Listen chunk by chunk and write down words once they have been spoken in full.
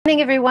Good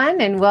morning,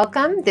 everyone, and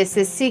welcome. This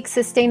is Seek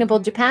Sustainable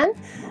Japan.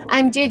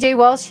 I'm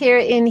JJWalsh here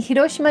in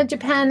Hiroshima,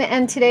 Japan,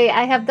 and today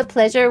I have the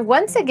pleasure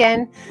once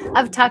again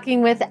of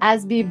talking with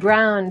Azby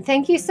Brown.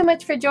 Thank you so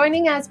much for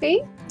joining,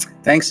 Azby.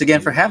 Thanks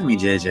again for having me,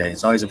 JJ.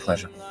 It's always a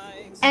pleasure.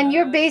 And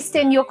you're based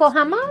in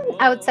Yokohama,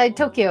 outside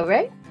Tokyo,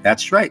 right?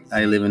 That's right.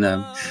 I live in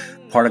a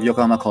part of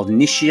Yokohama called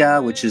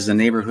Nishiya, which is the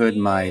neighborhood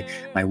my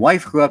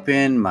wife grew up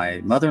in,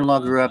 my mother-in-law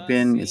grew up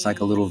in. It's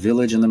like a little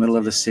village in the middle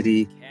of the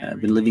city.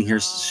 I've been living here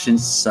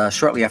since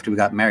shortly after we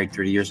got married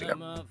 30 years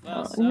ago.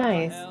 Oh,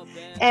 nice.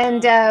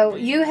 And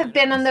you have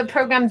been on the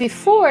program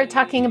before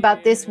talking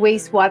about this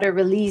wastewater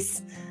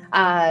release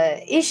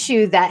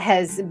issue that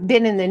has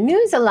been in the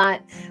news a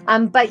lot.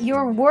 But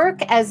your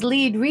work as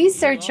lead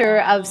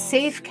researcher of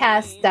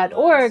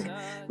SAFECAST.org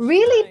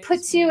really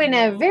puts you in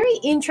a very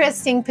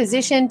interesting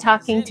position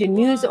talking to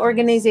news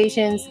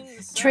organizations,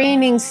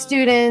 training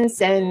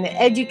students, and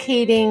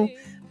educating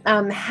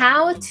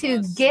how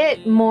to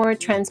get more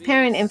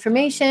transparent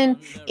information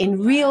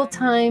in real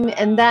time.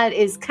 And that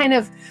is kind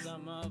of,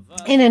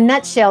 in a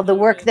nutshell, the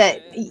work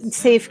that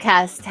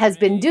SAFECAST has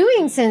been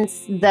doing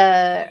since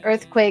the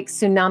earthquake,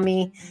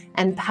 tsunami,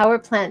 and power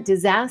plant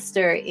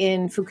disaster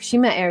in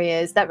Fukushima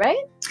area. Is that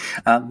right?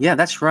 Yeah,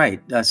 that's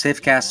right.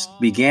 SAFECAST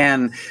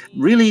began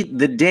really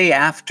the day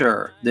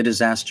after the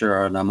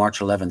disaster on March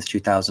 11th,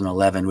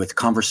 2011, with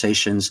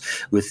conversations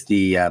with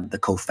the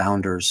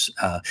co-founders,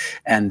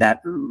 and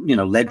that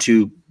led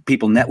to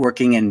people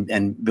networking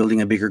and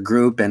building a bigger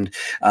group. And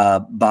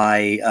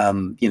by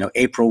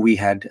April, we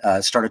had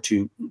started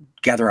to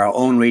gather our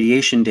own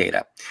radiation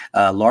data,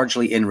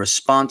 largely in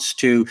response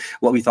to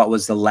what we thought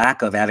was the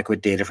lack of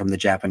adequate data from the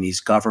Japanese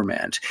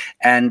government.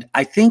 And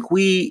I think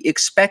we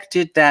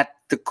expected that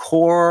the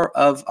core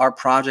of our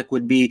project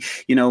would be,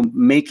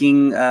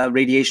 making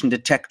radiation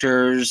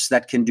detectors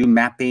that can do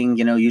mapping,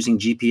 using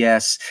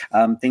GPS,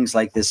 things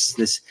like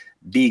this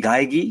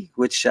Bigaigi,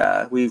 which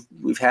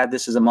we've had.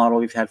 This is a model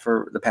we've had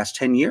for the past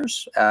 10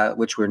 years,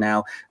 which we're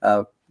now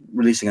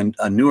releasing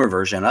a newer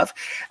version of.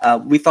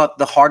 We thought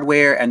the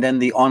hardware and then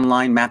the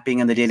online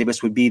mapping and the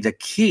database would be the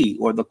key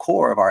or the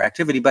core of our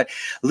activity. But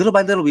little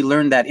by little, we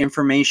learned that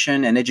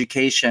information and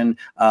education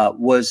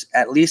was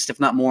at least, if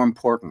not more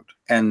important.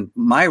 And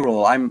my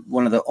role, I'm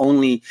one of the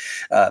only,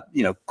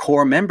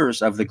 core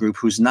members of the group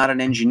who's not an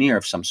engineer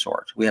of some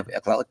sort. We have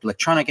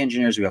electronic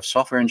engineers, we have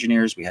software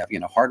engineers, we have,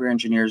 hardware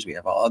engineers, we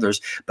have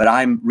others, but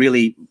I'm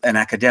really an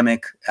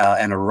academic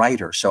and a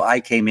writer. So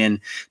I came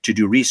in to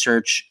do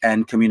research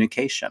and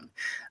communication.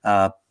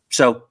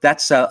 So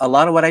that's a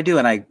lot of what I do.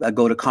 And I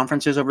go to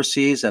conferences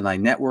overseas and I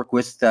network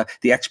with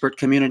the expert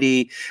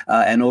community.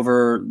 And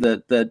over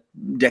the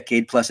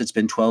decade plus, it's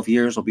been 12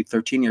 years, it'll be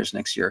 13 years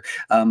next year.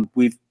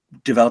 We've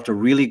developed a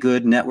really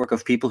good network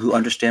of people who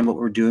understand what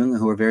we're doing and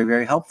who are very,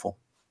 very helpful.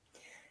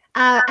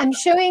 I'm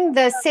showing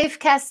the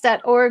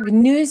SAFECAST.org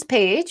news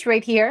page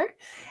right here,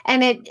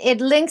 and it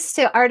links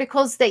to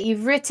articles that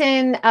you've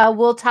written.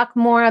 We'll talk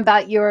more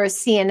about your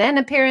CNN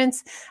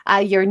appearance,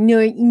 your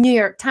New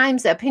York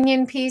Times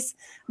opinion piece,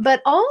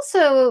 but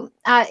also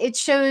it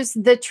shows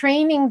the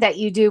training that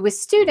you do with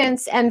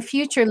students and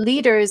future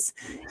leaders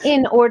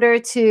in order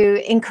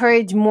to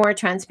encourage more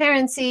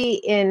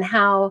transparency in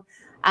how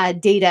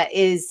data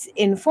is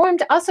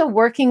informed, also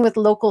working with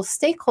local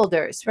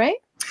stakeholders, right?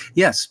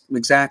 Yes,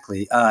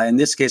 exactly. In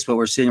this case, what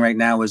we're seeing right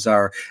now is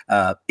our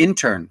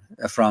intern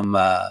from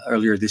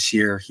earlier this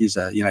year. He's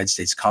a United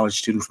States college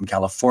student from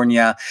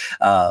California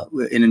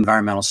in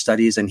environmental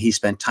studies, and he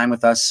spent time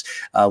with us.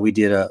 We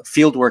did a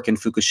field work in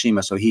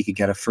Fukushima so he could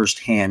get a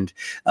firsthand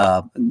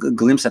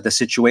glimpse at the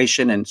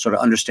situation and sort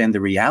of understand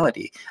the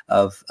reality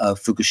of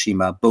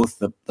Fukushima, both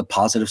the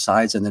positive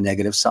sides and the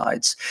negative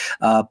sides.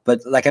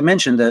 But like I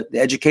mentioned, the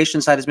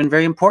education side has been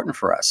very important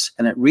for us.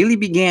 And it really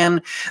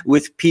began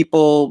with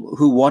people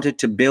who wanted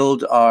to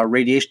build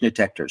radiation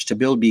detectors, to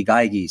build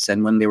Bigaigis.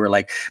 And when they were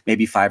like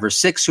maybe 5 or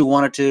 6 who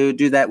wanted to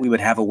do that, we would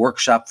have a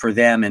workshop for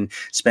them and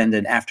spend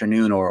an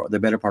afternoon or the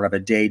better part of a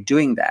day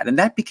doing that. And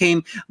that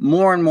became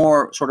more and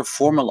more sort of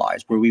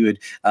formalized, where we would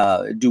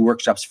do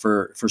workshops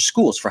for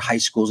schools, for high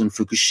schools in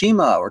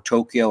Fukushima or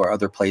Tokyo or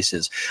other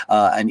places,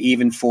 and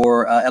even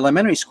for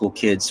elementary school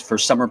kids for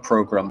summer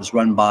programs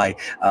run by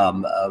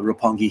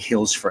Roppongi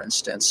Hills, for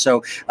instance.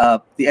 So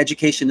the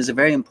education is a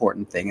very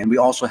important thing. And we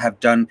also have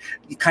done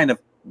kind of,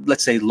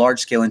 let's say,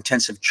 large-scale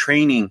intensive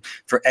training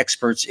for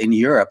experts in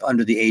Europe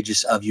under the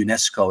aegis of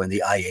UNESCO and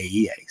the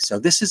IAEA. So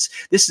this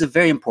is a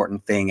very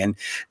important thing. And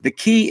the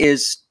key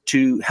is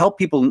to help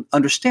people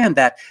understand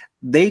that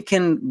they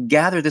can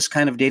gather this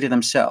kind of data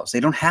themselves. They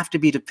don't have to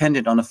be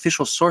dependent on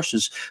official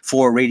sources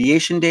for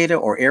radiation data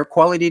or air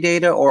quality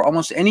data or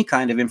almost any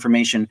kind of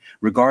information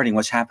regarding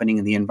what's happening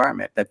in the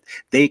environment, that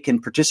they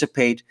can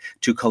participate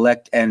to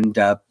collect and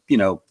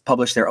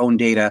publish their own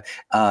data,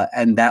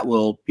 and that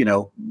will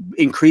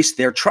increase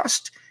their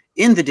trust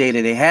in the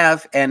data they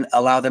have and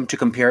allow them to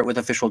compare it with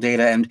official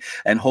data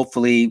and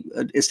hopefully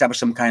establish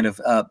some kind of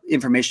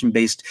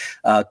information-based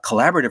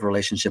collaborative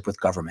relationship with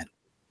government.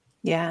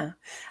 Yeah.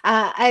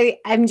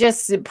 I'm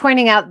just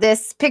pointing out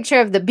this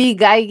picture of the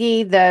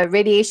BGEIGI, the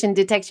radiation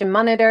detection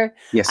monitor,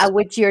 Yes.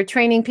 which you're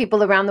training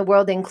people around the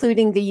world,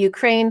 including the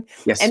Ukraine.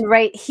 Yes. And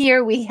right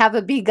here, we have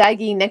a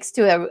BGEIGI next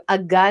to a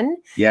gun.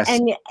 Yes.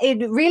 And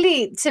it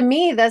really, to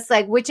me, that's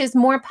like, which is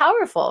more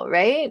powerful,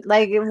 right?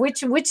 Like,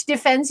 which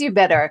defends you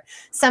better?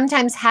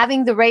 Sometimes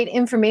having the right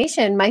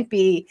information might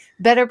be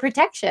better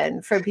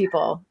protection for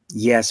people.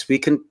 Yes, we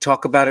can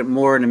talk about it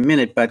more in a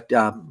minute, but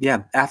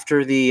yeah,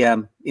 after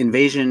the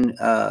invasion,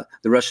 the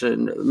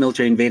Russian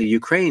military invaded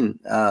Ukraine,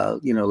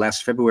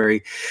 last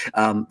February,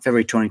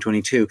 February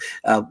 2022,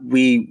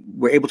 we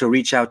were able to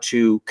reach out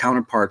to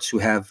counterparts who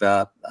have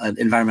an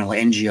environmental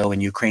NGO in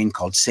Ukraine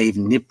called Save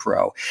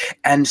Dnipro,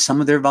 and some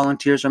of their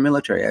volunteers are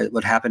military.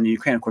 What happened in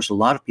Ukraine, of course, a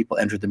lot of people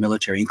entered the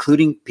military,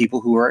 including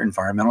people who are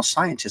environmental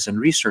scientists and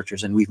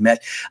researchers, and we've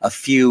met a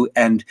few,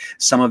 and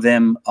some of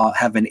them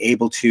have been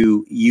able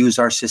to use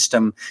our system,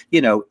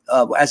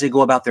 as they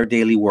go about their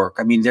daily work.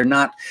 I mean, they're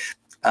not,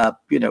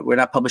 we're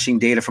not publishing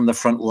data from the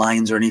front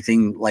lines or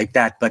anything like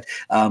that. But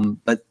no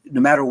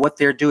matter what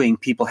they're doing,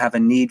 people have a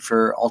need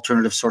for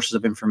alternative sources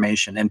of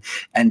information.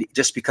 And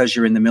just because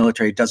you're in the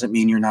military doesn't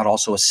mean you're not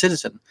also a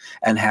citizen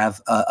and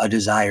have a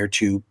desire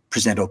to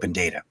present open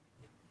data.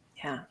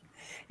 Yeah.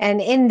 And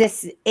in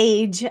this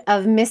age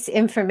of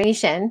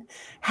misinformation,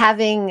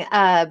 having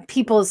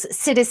people's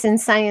citizen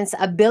science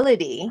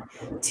ability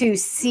to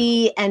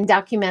see and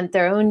document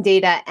their own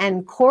data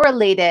and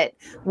correlate it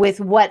with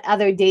what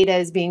other data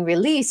is being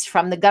released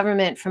from the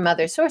government, from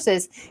other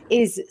sources,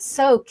 is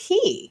so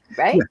key,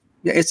 right?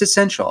 Yeah, it's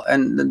essential.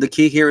 And the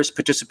key here is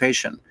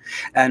participation.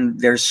 And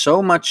there's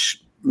so much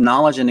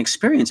knowledge and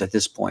experience at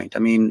this point. I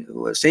mean,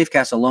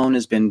 SAFECAST alone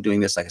has been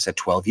doing this, like I said,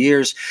 12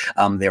 years.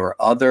 There were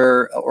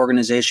other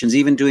organizations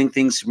even doing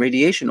things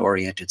radiation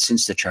oriented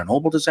since the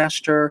Chernobyl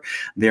disaster.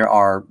 There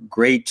are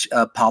great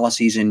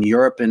policies in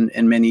Europe in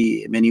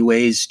many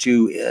ways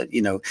to,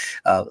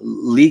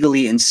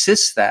 legally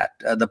insist that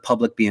the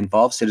public be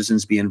involved,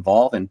 citizens be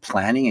involved in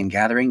planning and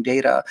gathering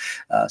data.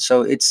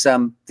 So it's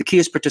the key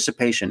is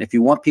participation. If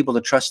you want people to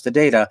trust the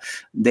data,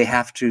 they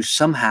have to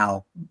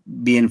somehow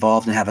be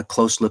involved and have a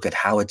close look at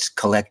how it's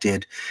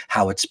collected,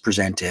 how it's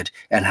presented,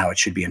 and how it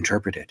should be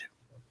interpreted.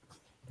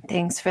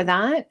 Thanks for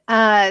that.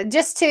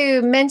 Just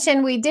to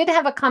mention, we did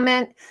have a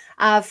comment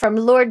from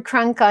Lord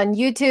Crunk on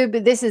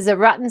YouTube. This is a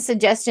rotten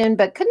suggestion,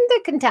 but couldn't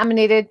the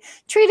contaminated,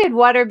 treated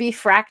water be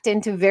fracked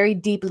into very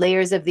deep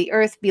layers of the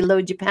earth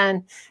below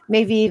Japan,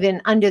 maybe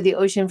even under the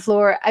ocean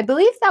floor? I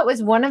believe that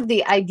was one of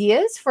the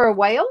ideas for a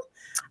while.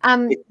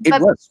 It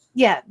was.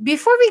 Yeah,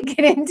 before we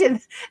get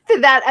into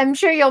that, I'm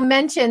sure you'll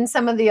mention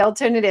some of the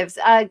alternatives.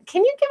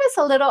 Can you give us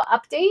a little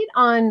update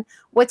on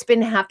what's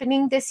been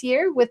happening this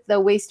year with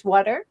the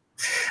wastewater?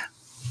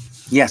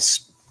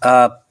 Yes.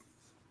 The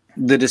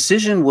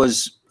decision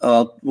was,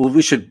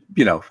 we should,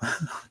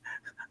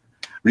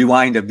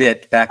 rewind a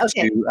bit back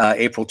to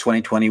April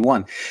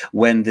 2021,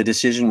 when the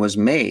decision was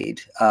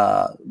made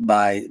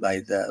by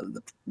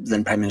the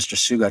then Prime Minister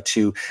Suga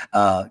to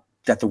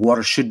that the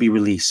water should be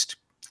released.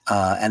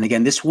 And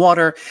again, this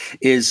water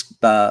is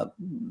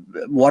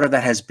water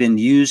that has been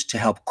used to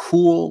help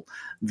cool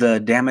the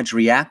damaged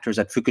reactors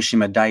at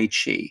Fukushima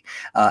Daiichi.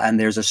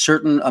 And there's a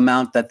certain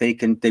amount that they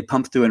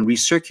pump through and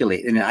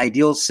recirculate. In an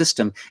ideal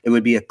system, it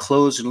would be a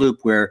closed loop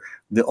where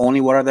the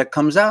only water that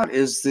comes out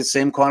is the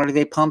same quantity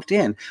they pumped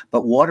in.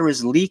 But water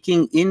is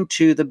leaking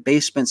into the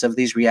basements of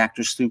these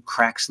reactors through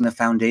cracks in the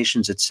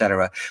foundations,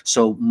 etc.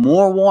 So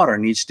more water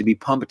needs to be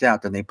pumped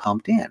out than they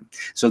pumped in.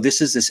 So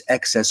this is this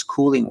excess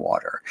cooling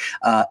water.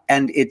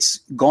 And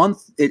it's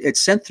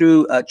sent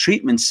through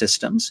treatment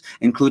systems,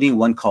 including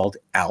one called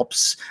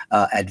ALPS,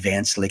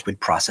 Advanced Liquid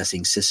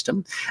Processing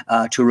System,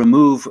 to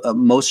remove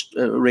most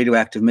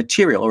radioactive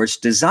material, or it's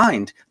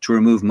designed to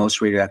remove most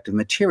radioactive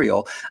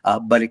material,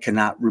 but it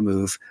cannot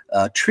remove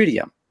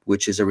tritium,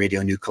 which is a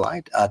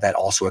radionuclide that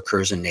also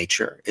occurs in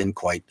nature in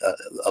quite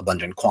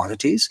abundant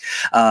quantities.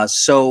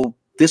 So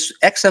this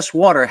excess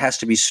water has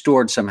to be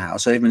stored somehow.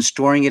 So they've been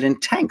storing it in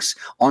tanks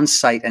on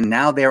site, and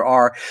now there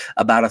are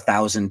about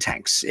 1,000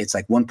 tanks. It's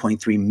like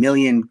 1.3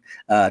 million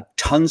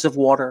tons of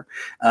water,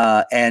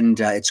 and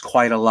it's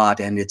quite a lot,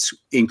 and it's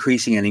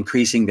increasing and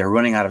increasing. They're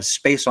running out of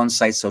space on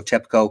site, so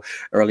TEPCO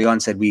early on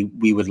said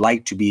we would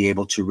like to be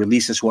able to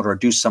release this water or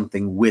do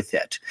something with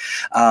it.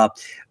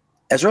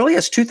 As early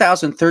as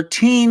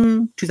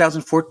 2013,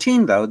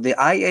 2014, though, the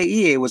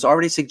IAEA was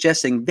already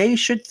suggesting they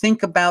should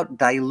think about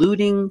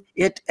diluting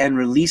it and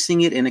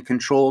releasing it in a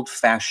controlled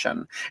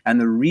fashion.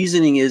 And the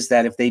reasoning is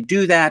that if they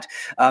do that,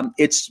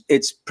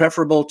 it's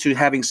preferable to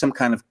having some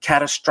kind of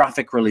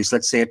catastrophic release.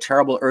 Let's say a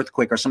terrible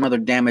earthquake or some other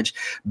damage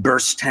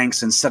bursts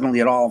tanks and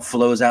suddenly it all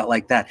flows out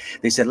like that.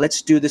 They said,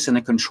 let's do this in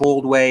a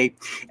controlled way.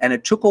 And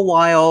it took a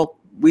while.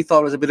 We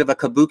thought it was a bit of a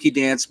kabuki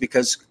dance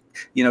because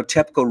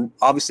TEPCO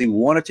obviously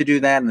wanted to do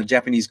that, and the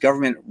Japanese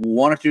government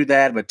wanted to do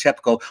that, but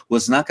TEPCO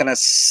was not going to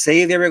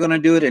say they were going to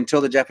do it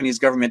until the Japanese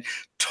government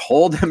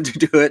told them to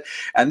do it.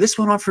 And this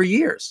went on for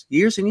years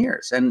and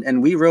years.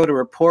 And we wrote a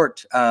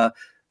report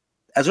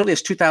as early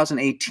as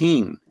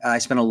 2018, I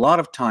spent a lot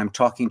of time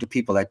talking to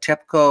people at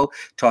TEPCO,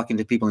 talking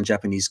to people in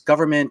Japanese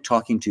government,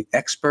 talking to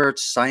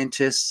experts,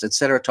 scientists, et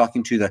cetera,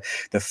 talking to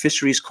the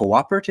fisheries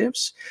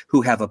cooperatives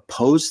who have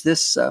opposed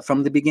this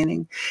from the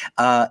beginning.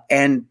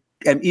 And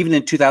even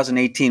in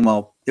 2018,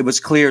 well, it was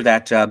clear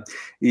that,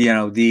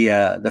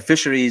 the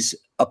fisheries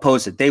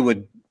opposed it. They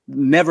would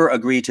never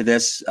agree to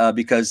this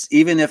because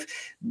even if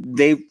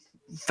they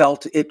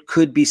felt it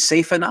could be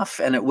safe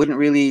enough and it wouldn't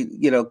really,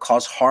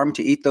 cause harm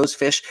to eat those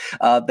fish,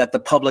 that the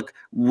public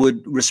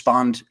would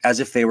respond as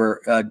if they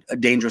were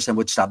dangerous and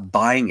would stop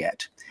buying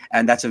it.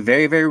 And that's a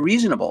very, very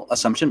reasonable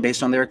assumption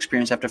based on their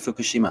experience after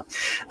Fukushima.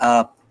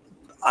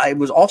 I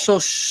was also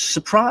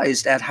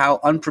surprised at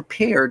how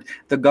unprepared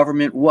the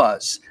government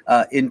was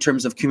in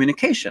terms of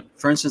communication.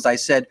 For instance, I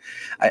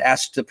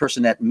asked the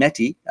person at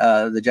METI,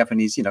 the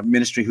Japanese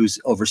ministry who's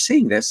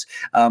overseeing this,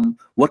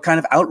 what kind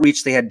of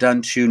outreach they had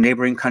done to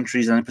neighboring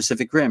countries on the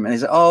Pacific Rim. And they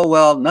said, oh,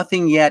 well,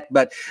 nothing yet,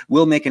 but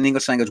we'll make an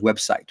English language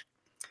website.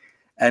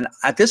 And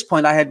at this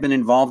point, I had been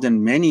involved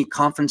in many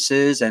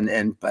conferences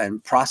and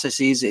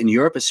processes in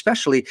Europe,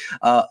 especially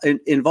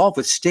involved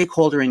with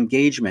stakeholder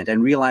engagement,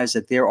 and realized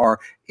that there are,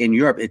 in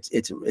Europe,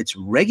 it's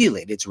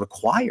regulated, it's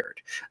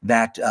required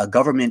that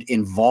government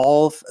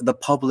involve the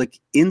public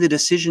in the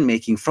decision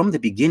making from the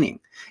beginning.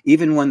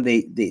 Even when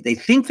they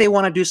think they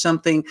want to do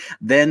something,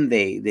 then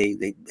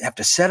they have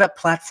to set up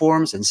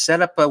platforms and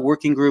set up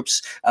working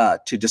groups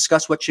to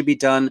discuss what should be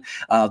done.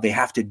 They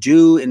have to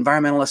do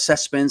environmental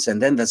assessments,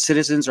 and then the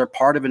citizens are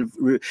part of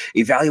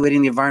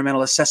evaluating the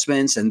environmental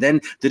assessments, and then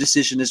the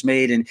decision is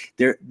made. And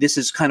this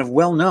is kind of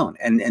well known,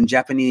 and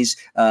Japanese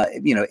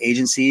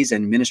agencies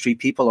and ministry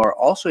people are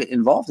also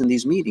involved in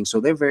these meetings, so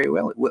they're very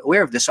well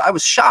aware of this. So I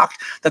was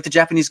shocked that the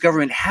Japanese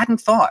government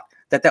hadn't thought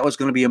that was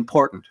going to be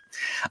important.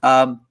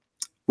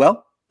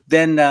 Well,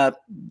 then the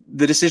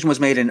decision was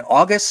made in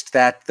August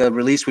that the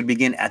release would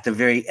begin at the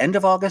very end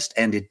of August,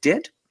 and it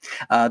did.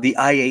 The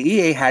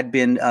IAEA had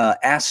been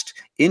asked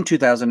in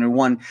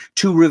 2001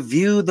 to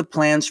review the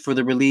plans for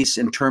the release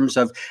in terms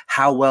of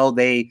how well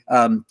they,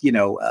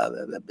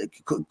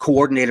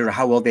 coordinated, or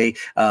how well they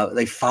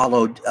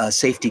followed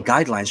safety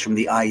guidelines from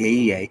the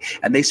IAEA.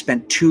 And they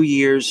spent 2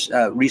 years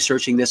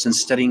researching this and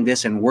studying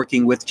this and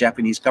working with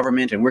Japanese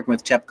government and working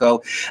with TEPCO.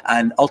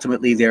 And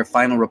ultimately, their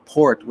final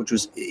report, which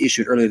was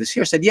issued earlier this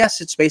year, said, yes,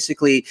 it's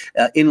basically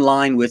in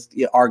line with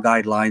our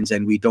guidelines,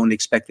 and we don't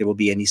expect there will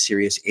be any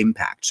serious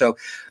impact. So,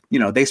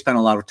 they spent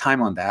a lot of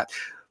time on that.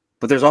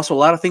 But there's also a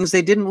lot of things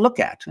they didn't look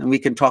at, and we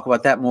can talk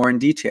about that more in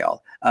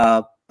detail.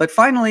 But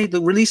finally, the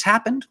release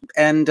happened,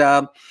 and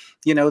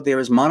there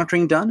is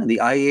monitoring done, and the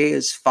IAEA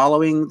is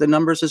following the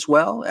numbers as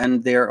well.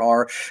 And there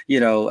are,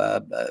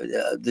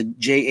 the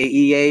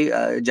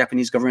JAEA,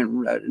 Japanese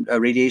Government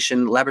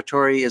Radiation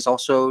Laboratory, is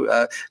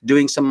also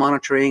doing some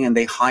monitoring, and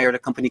they hired a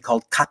company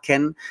called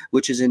Kaken,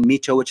 which is in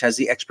Mito, which has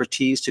the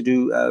expertise to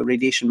do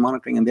radiation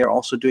monitoring, and they're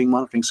also doing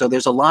monitoring. So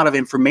there's a lot of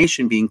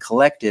information being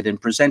collected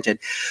and presented.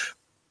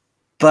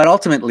 But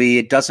ultimately,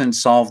 it doesn't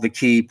solve the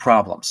key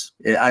problems.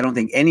 I don't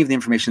think any of the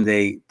information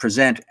they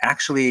present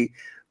actually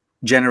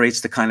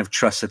generates the kind of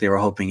trust that they were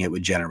hoping it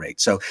would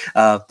generate. So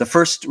the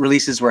first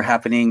releases were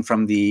happening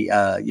from the,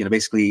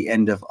 basically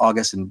end of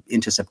August and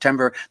into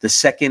September. The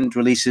second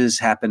releases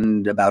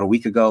happened about a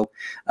week ago,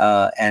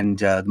 and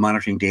the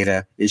monitoring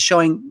data is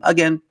showing,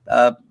 again,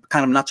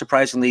 kind of not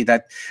surprisingly,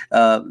 that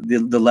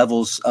the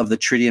levels of the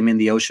tritium in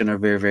the ocean are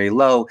very, very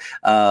low.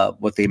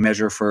 What they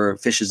measure for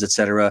fishes, et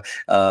cetera,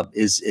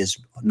 is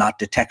not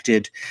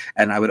detected.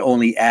 And I would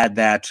only add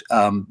that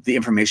the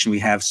information we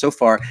have so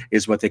far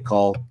is what they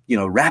call,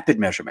 rapid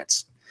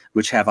measurements,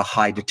 which have a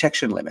high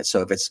detection limit.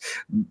 So if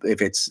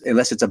it's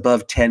unless it's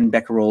above 10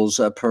 becquerels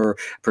per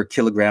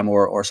kilogram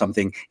or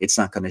something, it's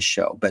not going to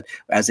show. But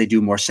as they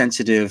do more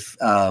sensitive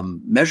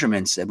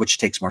measurements, which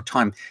takes more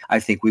time, I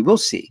think we will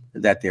see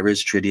that there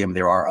is tritium.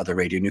 There are other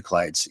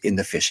radionuclides in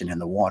the fish and in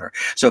the water.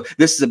 So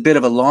this is a bit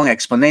of a long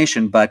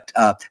explanation, but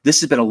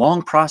this has been a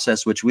long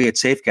process, which we at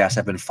SAFECAST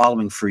have been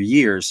following for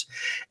years.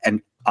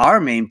 And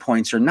our main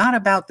points are not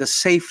about the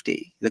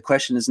safety. The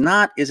question is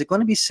not, is it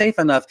going to be safe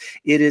enough?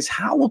 It is,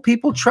 how will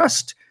people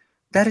trust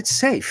that it's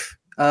safe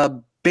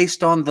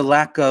based on the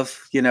lack of,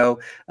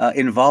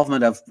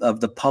 involvement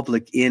of the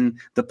public in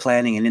the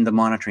planning and in the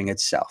monitoring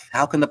itself?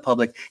 How can the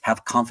public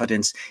have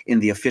confidence in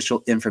the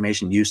official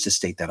information used to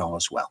state that all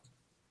is well?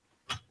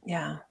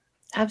 Yeah.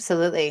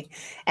 Absolutely.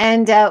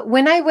 And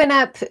when I went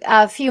up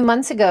a few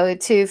months ago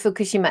to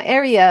Fukushima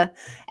area,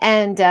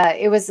 and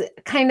it was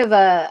kind of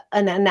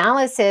an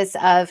analysis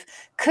of,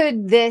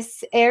 could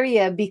this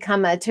area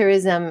become a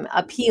tourism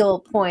appeal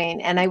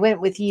point? And I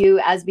went with you,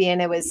 Azby,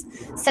 and it was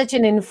such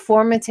an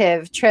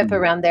informative trip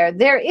around there.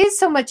 There is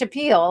so much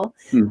appeal,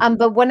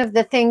 but one of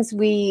the things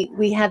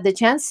we had the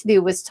chance to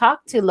do was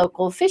talk to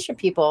local fisher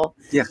people.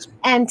 Yes.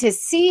 And to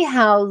see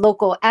how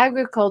local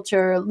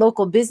agriculture,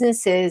 local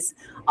businesses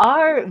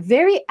are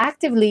very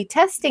actively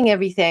testing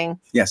everything.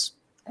 Yes.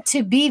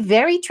 To be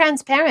very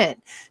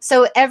transparent.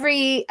 So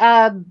every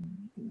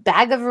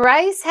bag of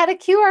rice had a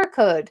QR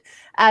code.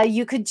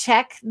 You could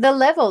check the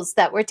levels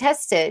that were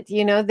tested.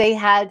 You know, they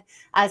had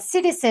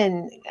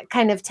citizen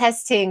kind of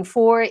testing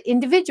for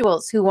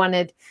individuals who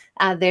wanted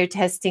their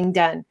testing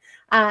done.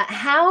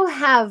 How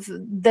have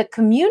the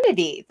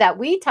community that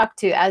we talked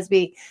to,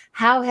 Azby,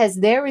 how has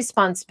their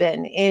response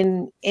been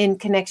in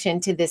connection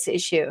to this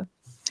issue?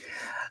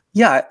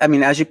 Yeah, I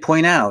mean, as you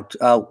point out,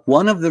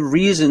 one of the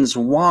reasons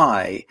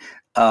why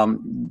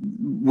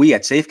we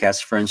at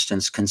SAFECAST, for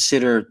instance,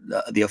 consider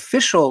the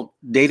official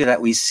data that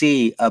we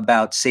see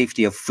about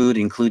safety of food,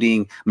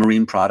 including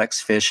marine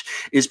products, fish,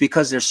 is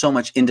because there's so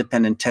much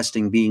independent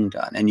testing being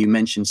done. And you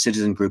mentioned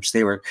citizen groups.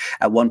 They were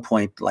at one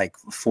point like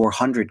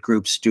 400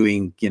 groups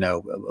doing, you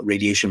know,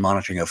 radiation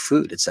monitoring of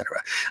food, et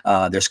cetera.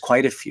 There's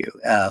quite a few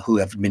who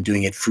have been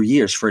doing it for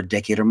years, for a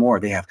decade or more.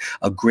 They have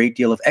a great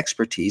deal of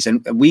expertise.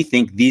 And we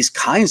think these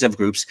kinds of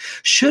groups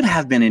should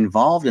have been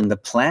involved in the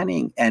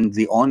planning and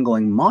the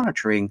ongoing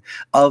monitoring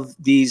of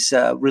these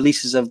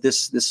releases of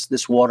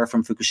this water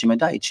from Fukushima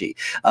Daiichi.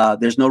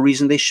 There's no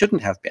reason they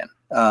shouldn't have been.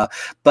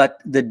 But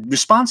the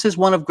response is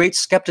one of great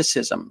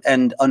skepticism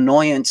and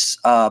annoyance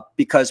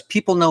because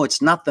people know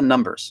it's not the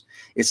numbers.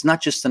 It's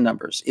not just the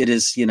numbers. It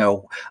is, you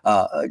know,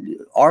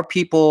 are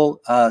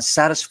people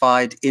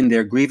satisfied in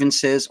their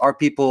grievances? Are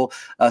people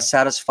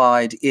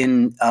satisfied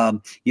in,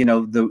 you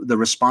know, the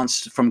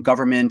response from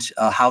government,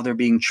 how they're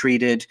being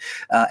treated,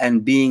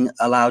 and being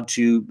allowed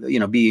to, you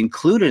know, be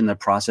included in the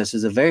process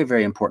is a very,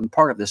 very important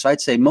part of this. So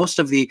I'd say most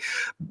of the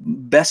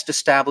best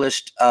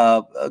established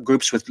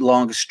groups with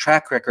longest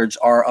track records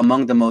are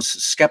among the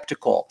most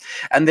skeptical.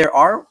 And there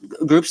are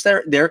groups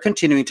that they're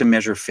continuing to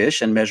measure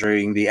fish and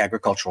measuring the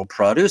agricultural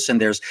produce.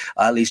 And there's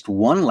at least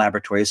one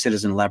laboratory, a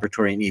citizen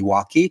laboratory in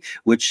Iwaki,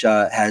 which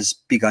has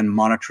begun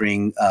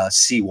monitoring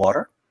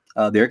seawater.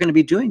 They're going to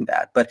be doing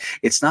that, but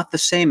it's not the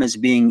same as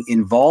being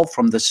involved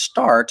from the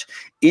start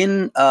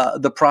in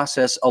the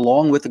process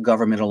along with the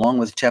government, along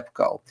with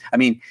TEPCO. I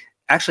mean,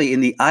 actually, in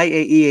the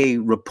IAEA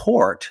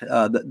report,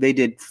 they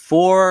did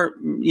 4,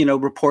 you know,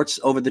 reports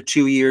over the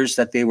 2 years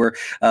that they were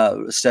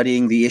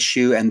studying the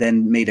issue, and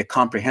then made a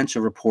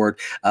comprehensive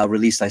report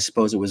released. I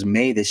suppose it was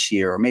May this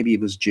year, or maybe it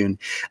was June.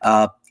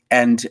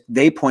 And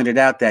they pointed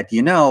out that,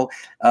 you know,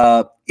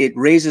 it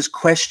raises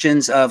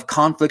questions of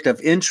conflict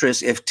of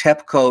interest if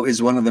TEPCO is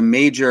one of the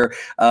major,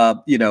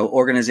 you know,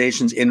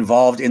 organizations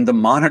involved in the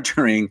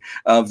monitoring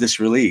of this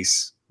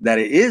release. That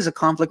it is a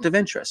conflict of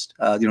interest.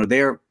 You know,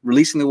 they're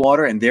releasing the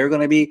water and they're going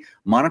to be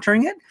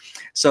monitoring it.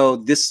 So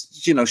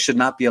this, you know, should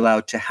not be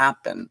allowed to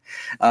happen.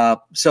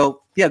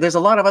 So yeah, there's a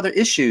lot of other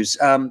issues.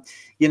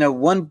 You know,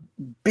 one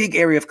big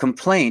area of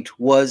complaint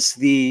was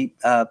the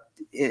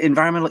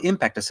environmental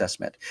impact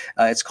assessment.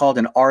 It's called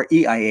an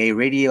REIA,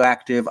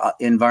 Radioactive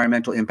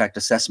Environmental Impact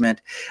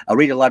Assessment, a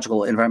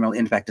radiological environmental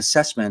impact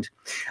assessment.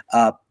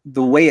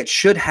 The way it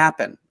should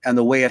happen, and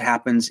the way it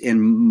happens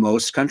in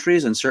most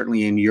countries, and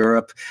certainly in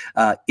Europe,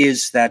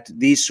 is that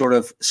these sort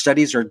of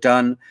studies are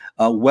done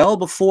well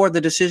before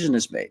the decision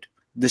is made.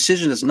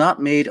 Decision is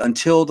not made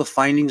until the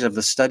findings of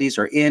the studies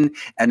are in,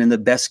 and in the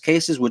best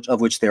cases, of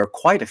which there are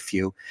quite a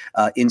few,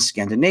 in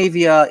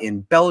Scandinavia,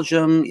 in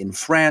Belgium, in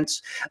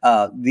France,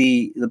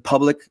 the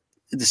public,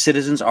 the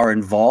citizens are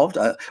involved.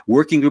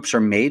 Working groups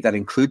are made that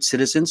include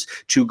citizens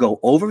to go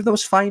over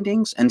those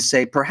findings and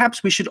say,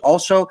 perhaps we should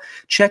also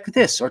check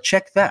this or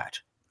check that.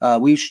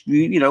 We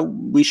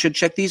should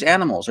check these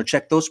animals or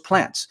check those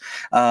plants,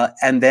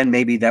 and then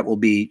maybe that will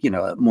be, you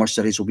know, more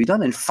studies will be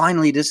done, and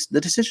finally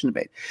the decision is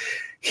made.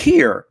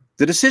 Here,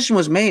 the decision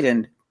was made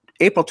in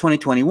April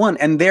 2021,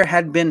 and there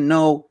had been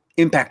no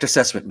impact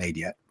assessment made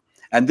yet.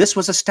 And this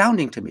was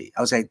astounding to me.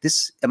 I was like,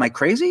 am I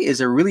crazy? Is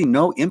there really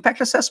no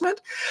impact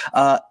assessment?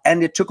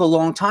 And it took a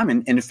long time.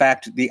 And in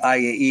fact, the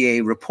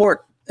IAEA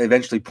report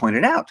eventually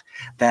pointed out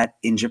that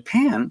in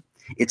Japan,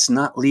 it's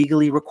not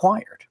legally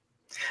required.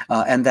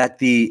 And that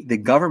the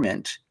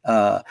government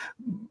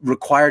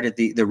required it,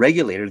 the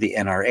regulator, the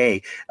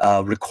NRA,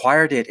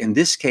 required it in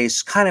this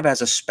case kind of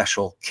as a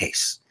special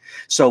case.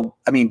 So,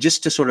 I mean,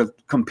 just to sort of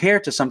compare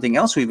to something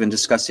else we've been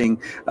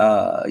discussing,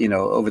 you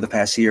know, over the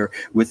past year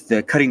with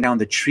the cutting down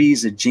the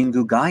trees at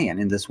Jingu-gaien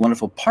in this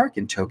wonderful park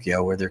in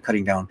Tokyo, where they're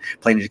planning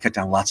to cut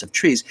down lots of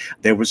trees.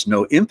 There was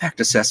no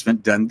impact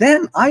assessment done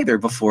then either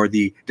before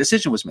the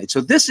decision was made. So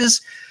this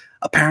is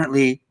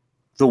apparently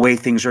the way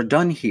things are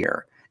done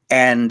here,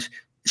 and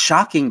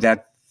shocking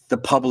that the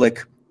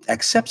public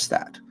accepts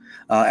that.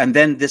 And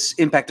then this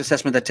impact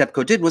assessment that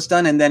TEPCO did was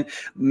done, and then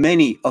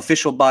many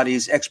official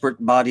bodies, expert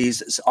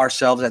bodies,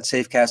 ourselves at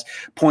SAFECAST,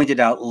 pointed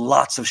out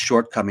lots of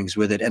shortcomings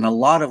with it. And a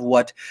lot of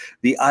what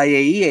the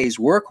IAEA's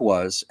work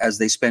was, as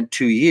they spent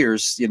 2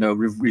 years, you know,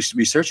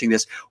 researching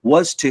this,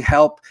 was to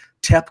help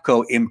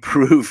TEPCO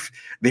improve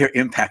their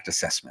impact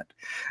assessment,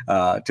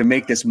 to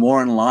make this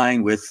more in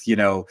line with, you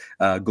know,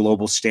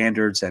 global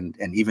standards and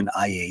even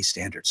IAEA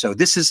standards. So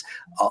this is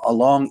a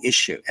long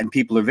issue, and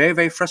people are very,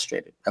 very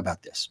frustrated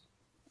about this.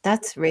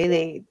 That's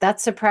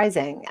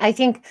surprising. I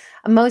think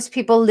most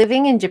people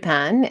living in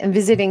Japan and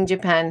visiting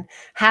Japan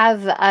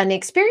have an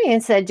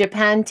experience that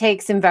Japan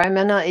takes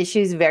environmental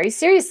issues very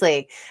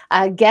seriously.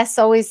 Guests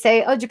always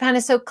say, oh, Japan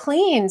is so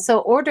clean, so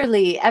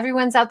orderly.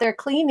 Everyone's out there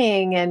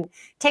cleaning and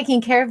taking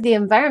care of the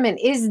environment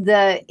is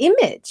the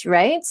image,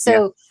 right?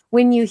 So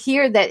when you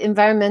hear that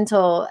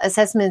environmental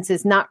assessments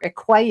is not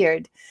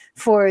required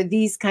for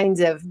these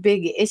kinds of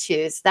big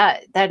issues,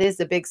 that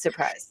is a big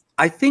surprise.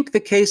 I think the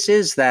case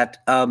is that,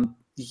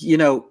 you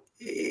know,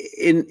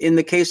 in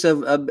the case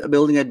of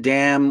building a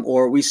dam,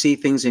 or we see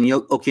things in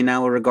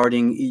Okinawa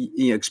regarding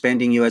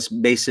expanding U.S.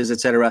 bases, et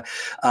cetera,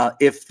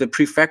 if the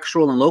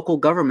prefectural and local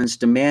governments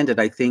demand it,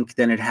 I think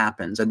then it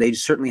happens. And they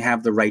certainly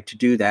have the right to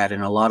do that.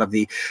 And a lot of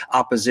the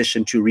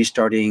opposition to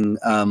restarting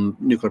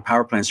nuclear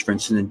power plants, for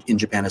instance, in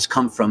Japan has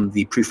come from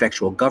the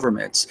prefectural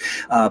governments.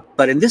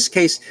 But in this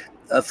case,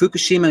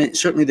 Fukushima,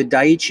 certainly the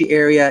Daiichi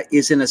area,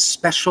 is in a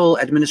special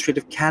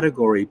administrative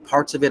category.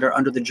 Parts of it are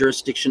under the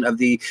jurisdiction of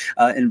the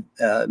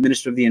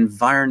Minister of the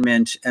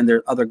Environment and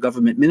their other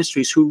government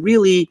ministries, who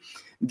really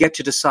get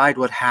to decide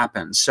what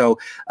happens. So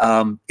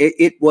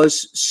it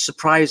was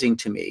surprising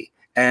to me.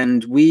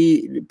 And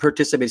we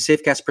participated,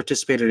 SAFECAST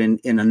participated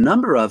in a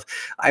number of,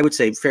 I would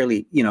say,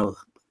 fairly,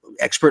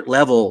 expert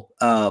level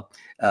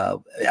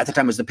at the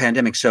time was the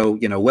pandemic. So,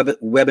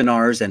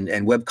 webinars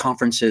and web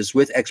conferences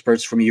with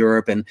experts from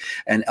Europe and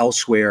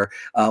elsewhere,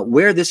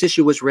 where this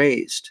issue was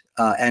raised.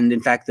 And in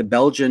fact, the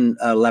Belgian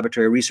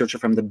laboratory, researcher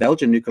from the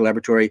Belgian nuclear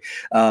laboratory,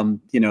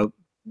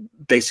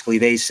 basically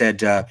they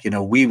said,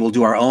 we will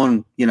do our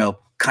own,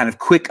 kind of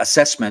quick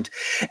assessment.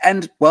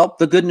 And well,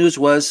 the good news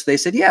was they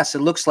said, yes,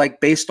 it looks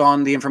like based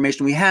on the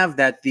information we have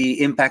that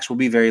the impacts will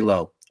be very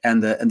low.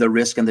 And the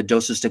risk and the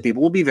doses to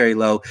people will be very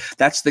low.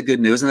 That's the good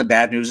news. And the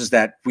bad news is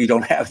that we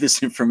don't have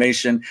this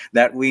information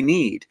that we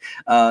need.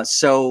 And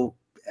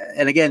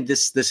again,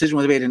 this decision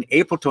was made in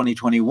April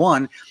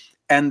 2021,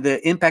 and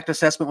the impact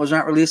assessment was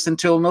not released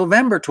until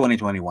November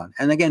 2021.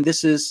 And again,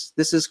 this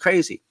is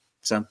crazy.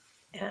 So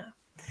yeah.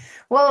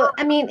 Well,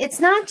 I mean, it's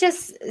not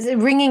just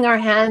wringing our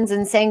hands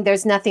and saying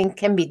there's nothing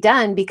can be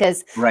done,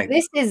 because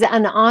this is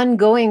an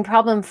ongoing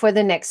problem for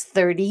the next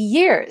 30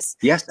 years.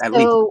 Yes, at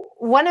least. So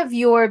one of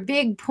your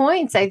big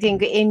points, I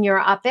think, in your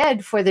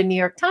op-ed for the New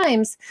York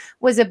Times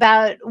was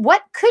about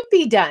what could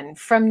be done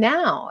from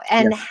now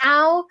and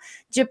how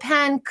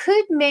Japan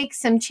could make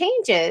some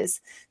changes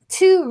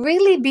to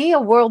really be a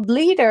world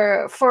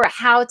leader for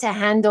how to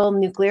handle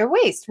nuclear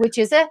waste, which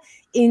is an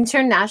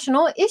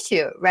international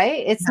issue,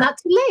 right? It's not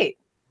too late.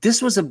 This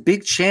was a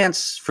big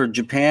chance for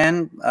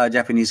Japan,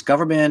 Japanese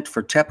government,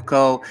 for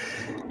TEPCO,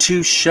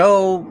 to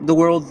show the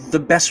world the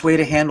best way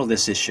to handle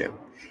this issue.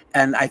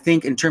 And I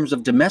think in terms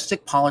of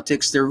domestic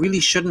politics, there really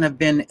shouldn't have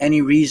been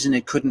any reason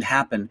it couldn't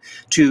happen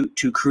to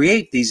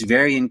create these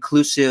very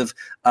inclusive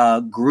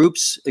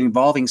groups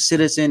involving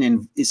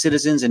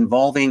citizens,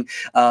 involving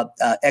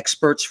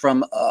experts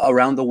from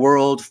around the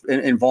world,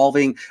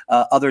 involving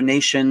other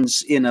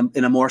nations in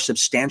a more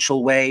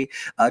substantial way,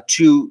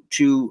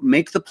 to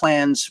make the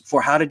plans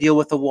for how to deal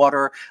with the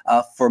water,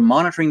 for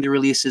monitoring the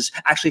releases,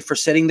 actually for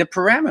setting the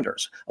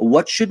parameters.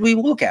 What should we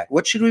look at?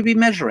 What should we be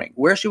measuring?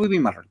 Where should we be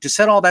monitoring? To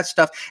set all that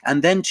stuff,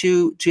 and then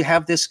to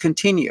have this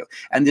continue.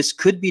 And this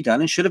could be done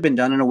and should have been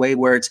done in a way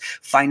where it's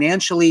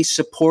financially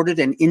supported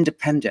and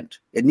independent.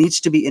 It needs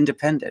to be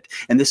independent.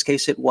 In this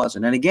case, it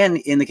wasn't. And again,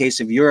 in the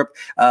case of Europe,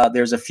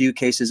 there's a few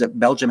cases that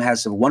Belgium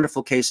has some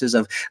wonderful cases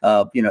of,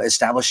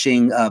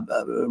 establishing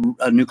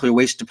nuclear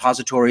waste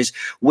depositories,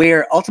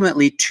 where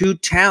ultimately two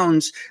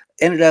towns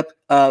ended up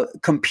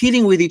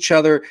competing with each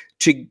other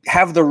to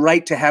have the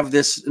right to have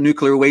this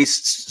nuclear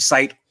waste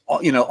site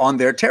on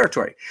their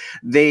territory.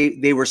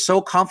 They were so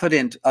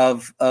confident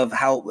of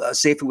how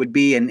safe it would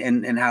be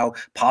and how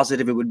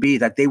positive it would be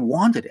that they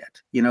wanted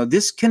it.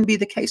 This can be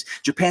the case.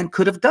 Japan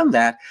could have done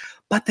that,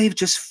 but they've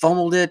just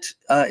fumbled it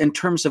in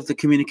terms of the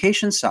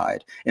communication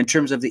side, in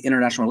terms of the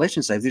international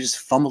relations side. They just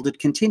fumbled it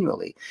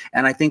continually.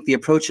 And I think the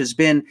approach has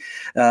been,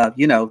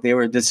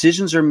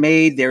 decisions are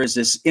made. There is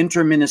this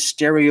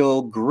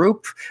interministerial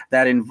group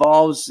that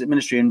involves the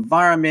Ministry of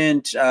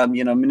Environment,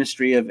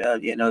 Ministry of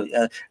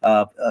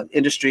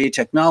Industry,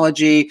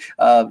 Technology,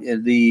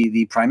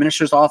 the Prime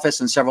Minister's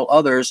office, and several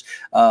others,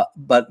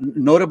 but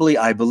notably,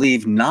 I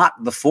believe,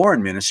 not the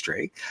Foreign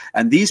Ministry.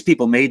 And these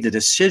people made the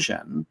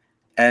decision.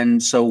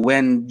 And so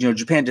when,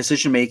 Japan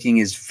decision-making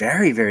is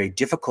very, very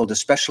difficult,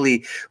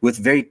 especially with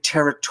very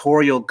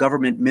territorial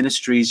government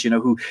ministries,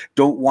 who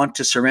don't want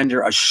to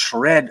surrender a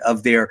shred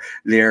of their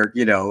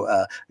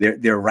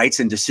rights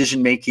and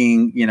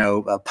decision-making,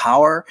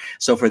 power.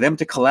 So for them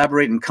to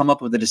collaborate and come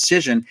up with a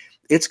decision,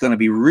 it's going to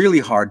be really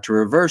hard to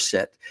reverse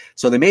it.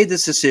 So they made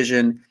this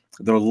decision.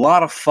 There are a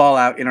lot of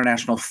fallout,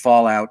 international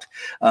fallout,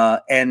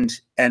 and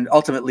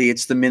ultimately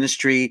it's the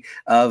Ministry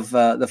of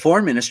the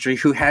Foreign Ministry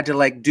who had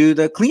to do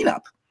the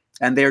cleanup.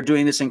 And they're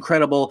doing this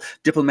incredible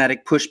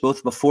diplomatic push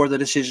both before the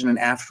decision and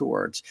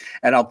afterwards.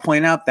 And I'll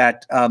point out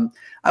that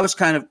I was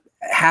kind of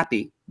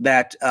happy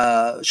that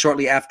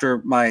shortly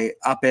after my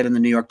op-ed in the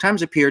New York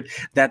Times appeared,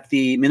 that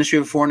the Ministry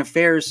of Foreign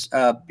Affairs,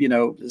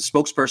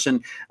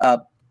 spokesperson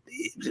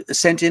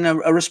sent in a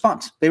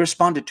response. They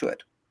responded to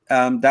it.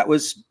 That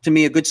was, to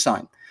me, a good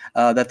sign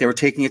that they were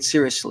taking it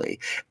seriously.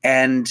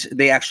 And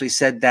they actually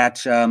said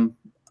that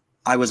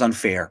I was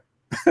unfair,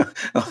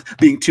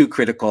 being too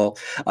critical.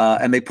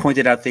 And they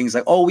pointed out things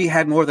like, oh, we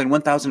had more than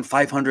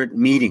 1,500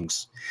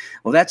 meetings.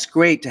 Well, that's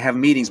great to have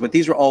meetings, but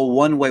these were all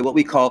one way, what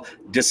we call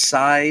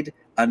decide,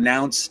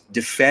 announce,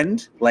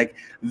 defend. Like,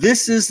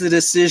 this is the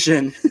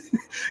decision,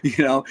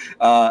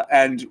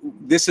 and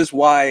this is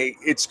why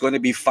it's going to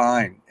be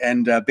fine.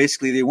 And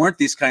basically, they weren't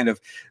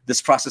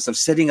this process of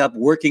setting up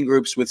working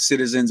groups with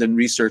citizens and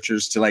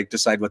researchers to like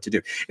decide what to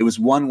do. It was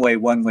one way,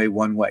 one way,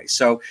 one way.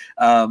 So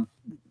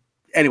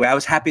anyway, I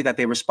was happy that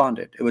they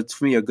responded. It was,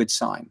 for me, a good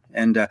sign.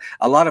 And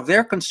a lot of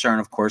their concern,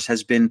 of course,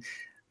 has been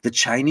the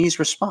Chinese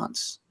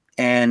response.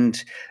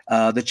 And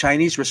the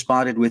Chinese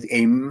responded with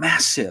a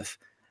massive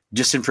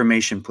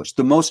disinformation push,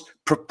 the most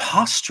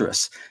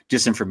preposterous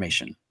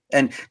disinformation.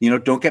 And,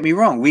 don't get me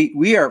wrong,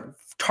 we are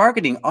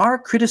targeting our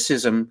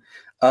criticism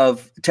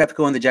of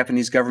TEPCO and the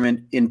Japanese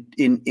government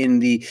in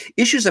the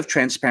issues of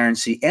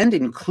transparency and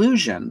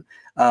inclusion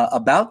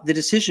about the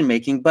decision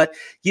making. But,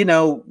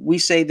 we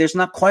say there's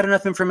not quite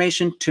enough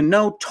information to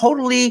know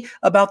totally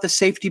about the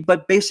safety.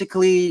 But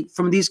basically,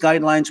 from these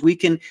guidelines, we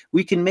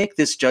can make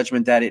this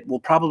judgment that it will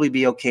probably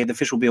be okay. The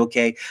fish will be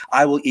okay.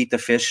 I will eat the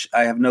fish.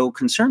 I have no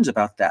concerns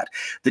about that.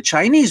 The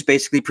Chinese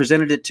basically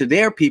presented it to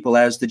their people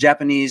as the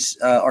Japanese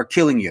are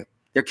killing you.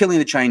 They're killing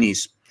the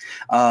Chinese.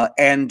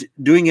 And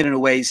doing it in a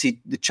way, see,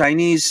 the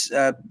Chinese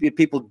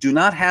people do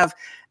not have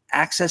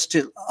access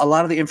to a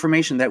lot of the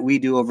information that we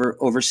do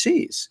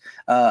overseas.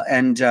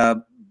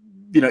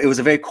 It was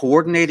a very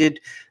coordinated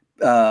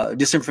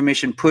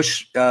disinformation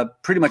push,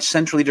 pretty much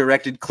centrally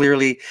directed,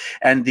 clearly.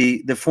 And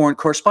the Foreign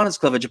Correspondents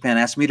Club of Japan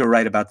asked me to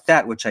write about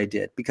that, which I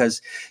did,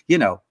 because,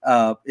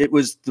 it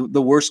was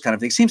the worst kind of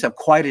thing. It seems to have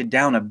quieted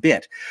down a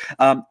bit.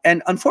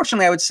 And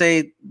unfortunately, I would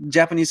say the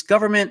Japanese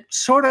government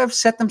sort of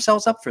set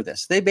themselves up for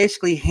this. They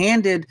basically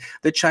handed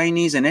the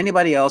Chinese and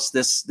anybody else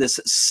this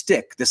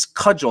stick, this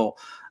cudgel,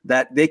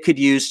 that they could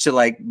use to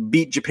like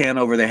beat Japan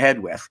over the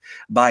head with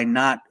by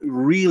not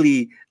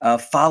really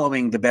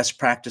following the best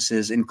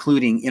practices,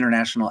 including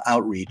international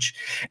outreach.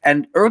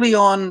 And early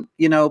on,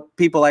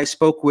 people I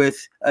spoke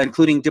with,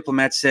 including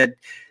diplomats, said,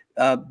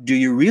 do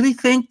you really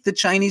think the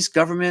Chinese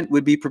government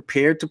would be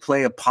prepared to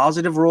play a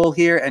positive role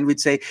here? And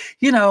we'd say,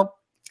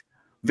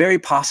 very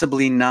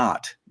possibly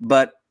not.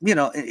 But,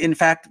 in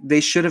fact, they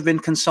should have been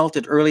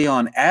consulted early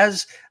on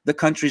as the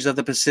countries of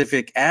the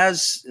Pacific,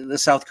 as the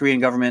South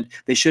Korean government.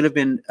 They should have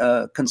been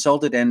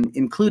consulted and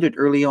included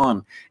early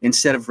on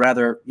instead of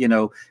rather,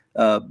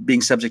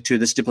 being subject to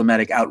this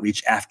diplomatic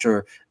outreach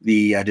after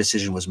the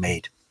decision was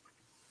made.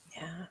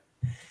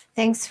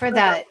 Thanks for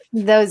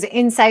those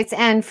insights,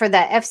 and for the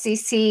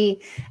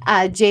FCC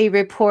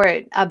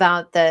report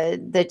about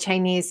the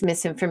Chinese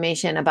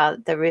misinformation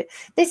about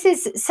this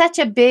is such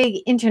a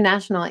big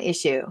international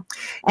issue,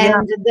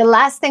 and the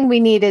last thing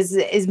we need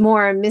is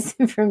more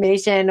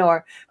misinformation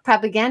or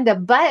propaganda.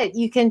 But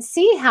you can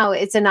see how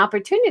it's an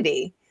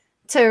opportunity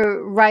to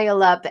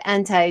rile up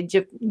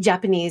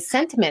anti-Japanese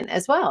sentiment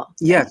as well.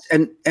 Yes,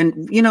 and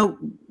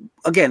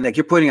again, like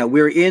you're pointing out,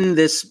 we're in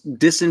this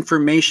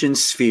disinformation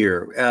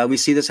sphere. We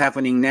see this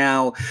happening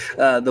now,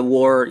 the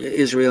war,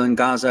 Israel and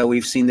Gaza.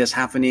 We've seen this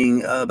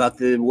happening about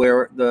the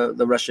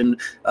Russian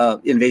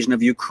invasion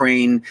of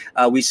Ukraine.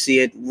 We see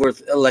it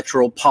with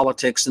electoral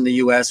politics in the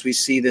U.S. We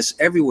see this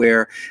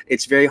everywhere.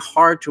 It's very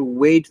hard to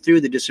wade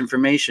through the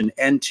disinformation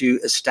and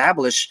to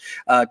establish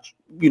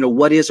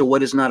what is or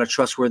what is not a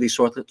trustworthy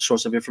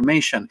source of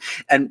information.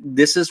 And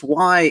this is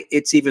why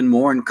it's even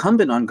more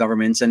incumbent on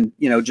governments. And,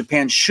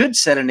 Japan should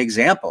set an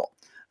example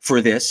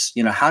for this,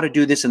 how to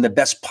do this in the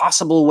best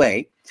possible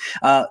way,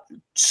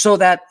 so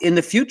that in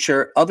the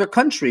future, other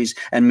countries,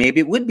 and maybe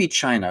it would be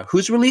China,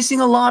 who's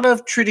releasing a lot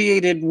of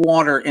tritiated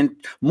water, and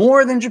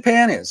more than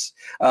Japan is,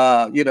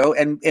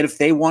 and if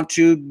they want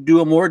to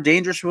do a more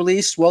dangerous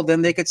release, well,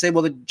 then they could say,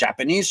 well, the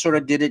Japanese sort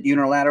of did it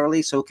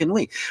unilaterally, so can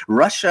we.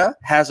 Russia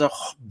has a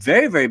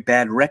very, very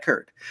bad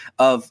record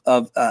of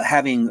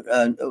having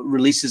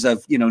releases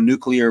of,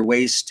 nuclear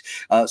waste,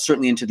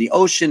 certainly into the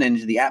ocean and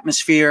into the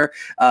atmosphere,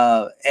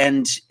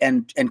 and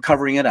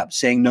covering it up,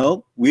 saying,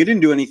 no, we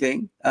didn't do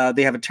anything.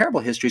 They have a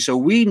terrible history. So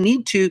we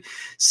need to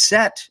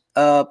set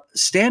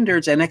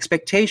standards and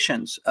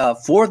expectations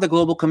for the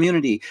global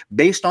community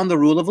based on the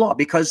rule of law,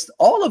 because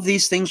all of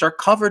these things are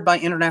covered by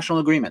international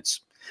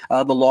agreements.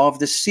 The law of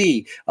the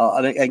sea,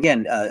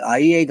 again,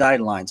 IEA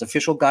guidelines,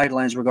 official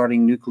guidelines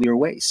regarding nuclear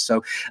waste.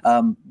 So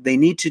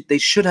they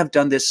should have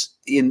done this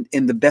in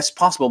the best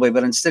possible way,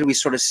 but instead we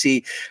sort of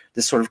see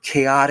this sort of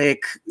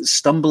chaotic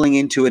stumbling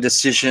into a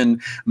decision,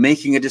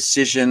 making a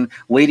decision,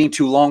 waiting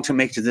too long to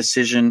make the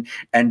decision,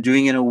 and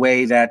doing it in a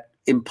way that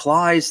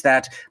implies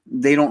that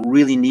they don't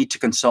really need to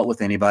consult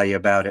with anybody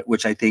about it,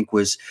 which I think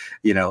was,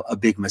 a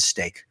big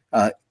mistake.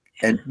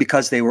 And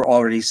because they were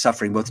already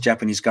suffering, both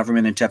Japanese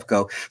government and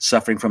TEPCO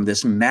suffering from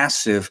this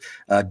massive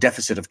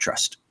deficit of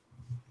trust.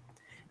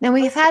 Now,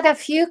 we've had a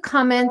few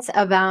comments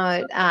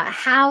about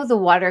how the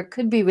water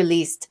could be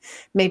released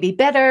maybe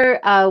better.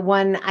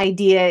 One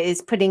idea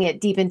is putting it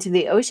deep into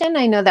the ocean.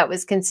 I know that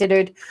was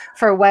considered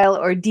for a while,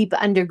 or deep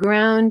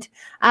underground.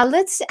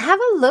 Let's have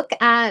a look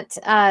at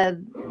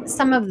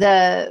some of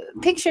the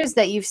pictures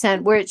that you've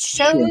sent where it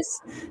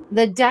shows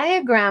the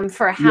diagram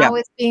for how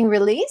it's being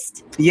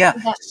released. Yeah.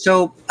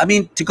 So, I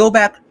mean, to go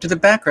back to the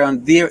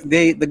background,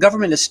 the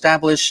government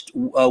established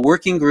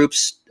working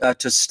groups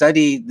to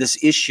study this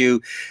issue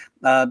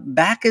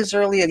back as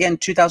early, again,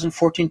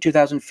 2014,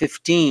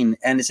 2015.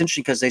 And it's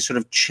interesting because they sort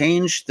of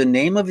changed the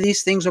name of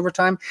these things over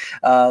time.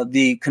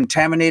 The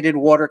Contaminated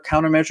Water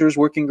Countermeasures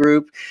Working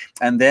Group,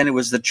 and then it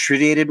was the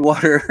Treated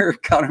Water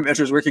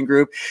Countermeasures Working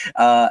Group,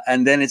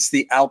 and then it's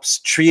the Alps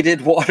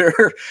Treated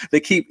Water.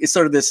 It's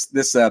sort of this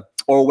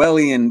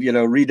Orwellian,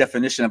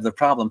 redefinition of the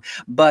problem.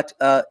 But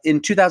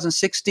in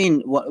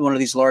 2016, one of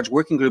these large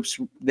working groups,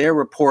 their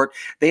report,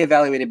 they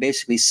evaluated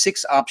basically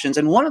 6 options,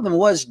 and one of them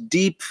was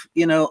deep,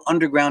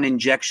 underground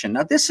injection.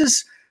 Now, this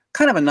is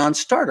kind of a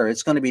non-starter.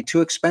 It's going to be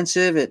too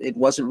expensive. It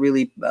wasn't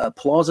really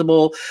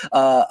plausible.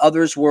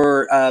 Others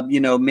were,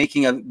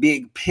 making a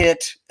big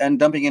pit and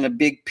dumping in a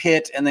big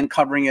pit and then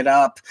covering it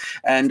up.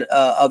 And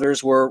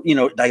others were,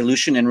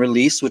 dilution and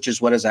release, which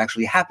is what is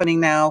actually happening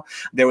now.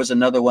 There was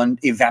another one,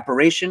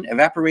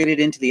 evaporated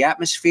into the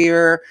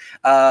atmosphere.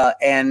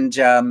 And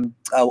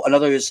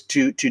another is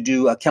to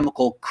do a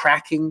chemical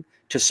cracking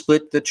to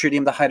split the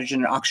tritium, the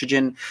hydrogen, and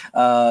oxygen,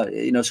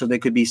 so they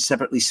could be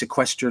separately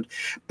sequestered.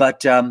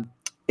 But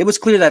it was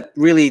clear that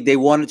really they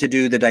wanted to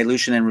do the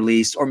dilution and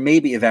release, or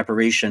maybe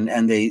evaporation.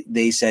 And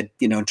they said,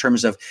 in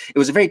terms of, it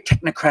was a very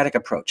technocratic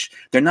approach.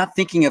 They're not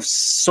thinking of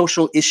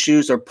social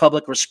issues or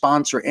public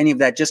response or any of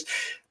that, just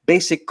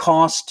basic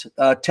cost,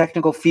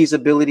 technical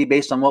feasibility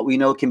based on what we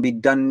know can be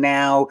done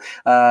now,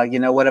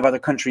 what have other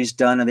countries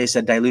done? And they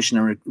said dilution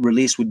and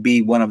release would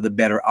be one of the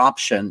better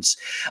options.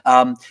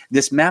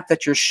 This map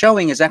that you're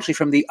showing is actually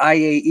from the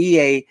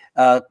IAEA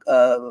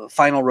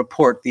final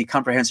report, the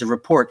comprehensive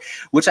report,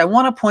 which I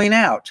want to point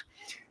out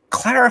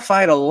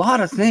clarified a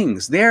lot of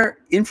things. Their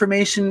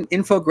information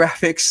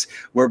infographics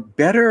were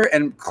better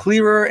and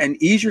clearer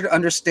and easier to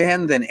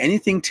understand than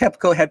anything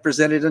TEPCO had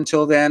presented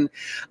until then.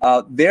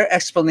 Their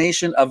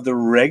explanation of the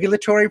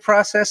regulatory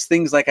process,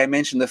 things like I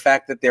mentioned, the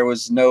fact that there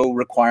was no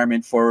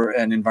requirement for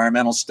an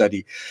environmental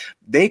study,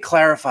 they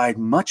clarified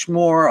much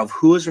more of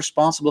who is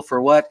responsible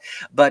for what.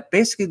 But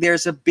basically,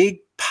 there's a big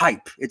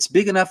pipe. It's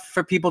big enough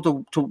for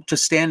people to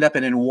stand up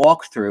and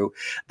walk through,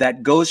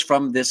 that goes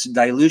from this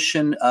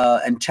dilution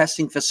and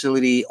testing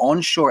facility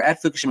onshore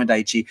at Fukushima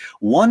Daiichi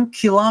 1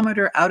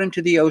 kilometer out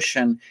into the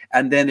ocean,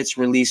 and then it's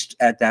released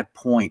at that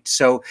point.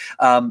 So,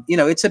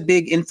 it's a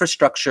big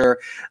infrastructure,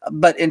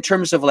 but in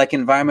terms of like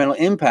environmental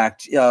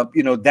impact,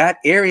 that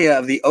area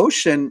of the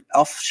ocean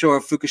offshore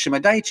of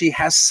Fukushima Daiichi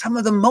has some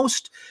of the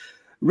most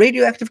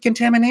radioactive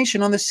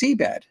contamination on the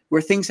seabed,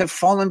 where things have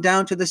fallen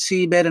down to the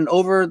seabed, and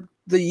over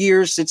the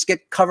years it's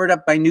get covered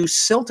up by new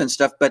silt and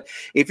stuff. But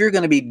if you're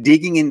going to be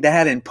digging in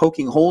that and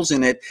poking holes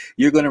in it,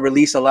 you're going to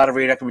release a lot of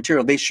radioactive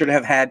material. They should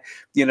have had,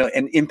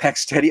 an impact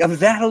study of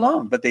that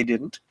alone, but they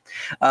didn't.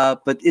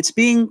 But it's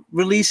being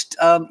released,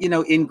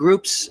 in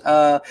groups,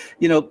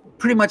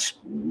 pretty much,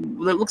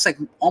 it looks like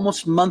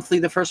almost monthly.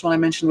 The first one I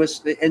mentioned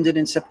ended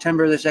in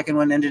September. The second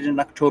one ended in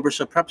October.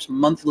 So perhaps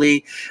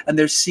monthly. And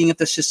they're seeing if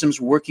the system's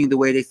working the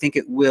way they think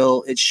it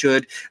will, it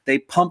should. They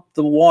pump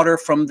the water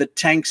from the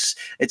tanks.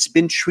 It's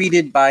been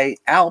treated by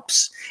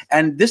Alps.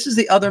 And this is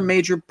the other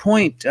major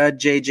point,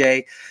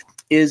 JJ,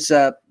 is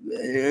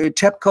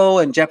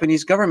TEPCO and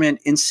Japanese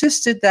government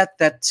insisted that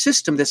that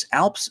system, this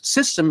Alps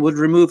system, would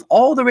remove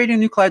all the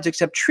radionuclides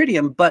except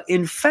tritium. But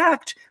in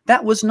fact,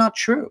 that was not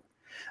true.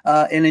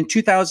 And in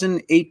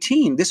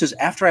 2018, this was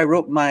after I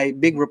wrote my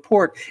big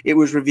report, it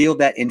was revealed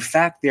that, in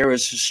fact, there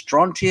is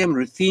strontium,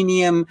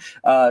 ruthenium,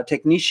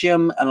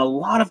 technetium, and a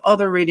lot of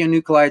other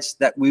radionuclides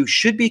that we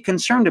should be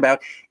concerned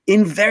about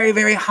in very,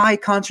 very high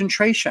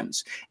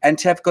concentrations. And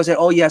TEPCO said,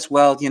 oh, yes,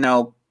 well,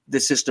 the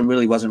system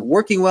really wasn't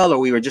working well, or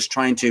we were just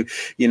trying to,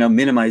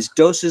 minimize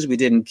doses. We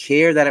didn't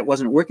care that it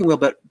wasn't working well.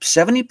 But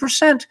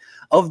 70%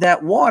 of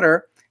that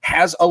water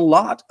has a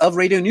lot of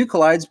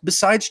radionuclides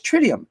besides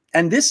tritium.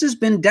 And this has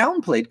been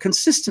downplayed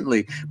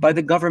consistently by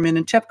the government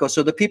and TEPCO.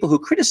 So the people who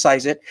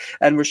criticize it,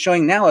 and we're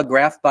showing now a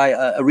graph by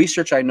a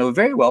researcher I know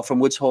very well from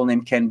Woods Hole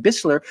named Ken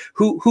Bissler,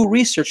 who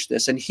researched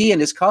this. And he and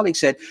his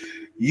colleagues said,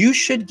 you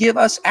should give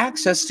us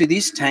access to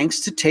these tanks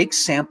to take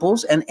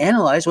samples and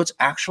analyze what's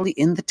actually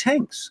in the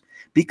tanks,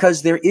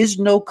 because there is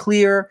no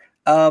clear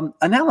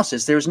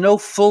analysis. There's no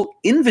full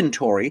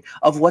inventory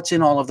of what's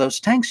in all of those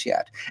tanks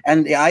yet.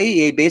 And the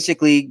IAEA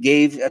basically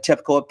gave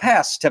TEPCO a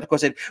pass. TEPCO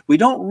said, we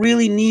don't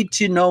really need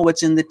to know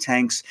what's in the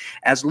tanks,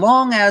 as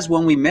long as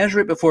when we measure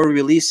it before we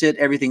release it,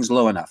 everything's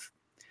low enough.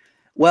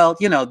 Well,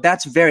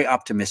 that's very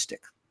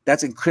optimistic.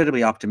 That's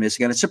incredibly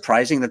optimistic. And it's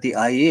surprising that the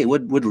IAEA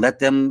would let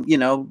them,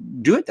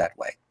 do it that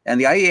way. And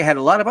the IAEA had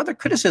a lot of other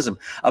criticism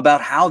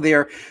about how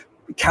they're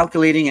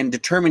calculating and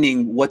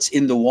determining what's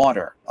in the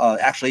water.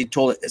 Actually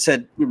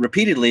said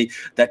repeatedly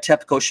that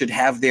TEPCO should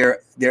have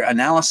their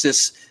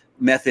analysis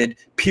method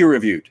peer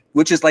reviewed,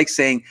 which is like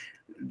saying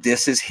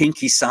this is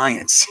hinky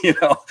science,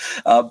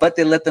 but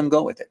they let them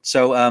go with it.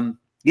 So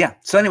yeah.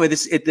 So anyway,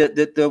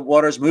 the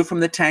water's moved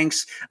from the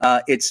tanks.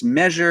 It's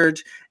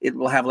measured. It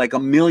will have like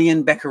 1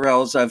 million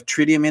becquerels of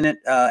tritium in it,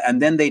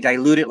 and then they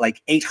dilute it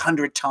like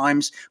 800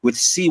 times with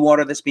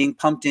seawater that's being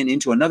pumped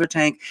into another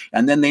tank,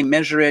 and then they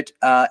measure it.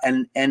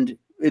 And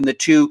in the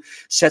 2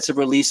 sets of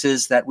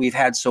releases that we've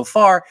had so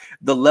far,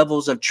 the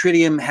levels of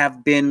tritium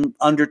have been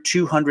under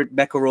 200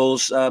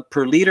 becquerels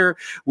per liter,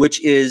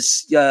 which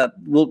is,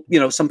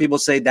 some people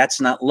say that's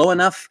not low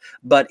enough,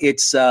 but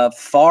it's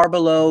far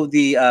below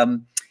the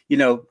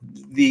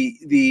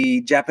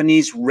the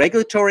Japanese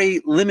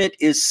regulatory limit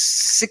is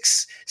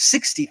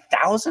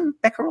 60,000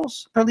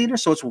 becquerels per liter.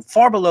 So it's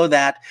far below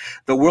that.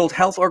 The World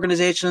Health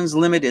Organization's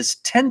limit is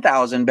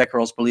 10,000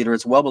 becquerels per liter.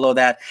 It's well below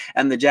that.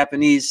 And the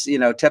Japanese,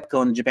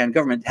 TEPCO and the Japan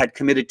government had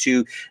committed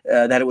to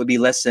that it would be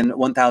less than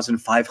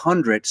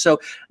 1,500. So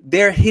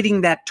they're hitting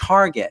that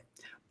target.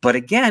 But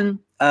again,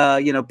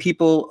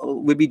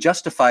 people would be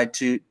justified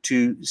to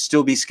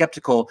still be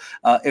skeptical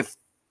if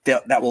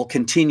that will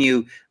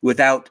continue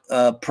without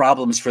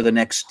problems for the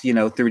next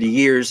 30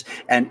 years,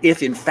 and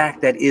if in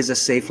fact that is a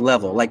safe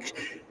level. Like,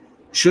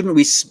 shouldn't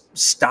we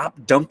stop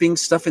dumping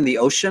stuff in the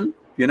ocean?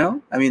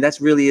 I mean, that's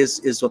really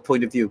is a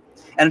point of view.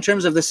 And in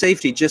terms of the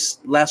safety,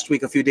 just last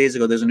week, a few days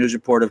ago, there's a news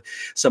report of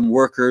some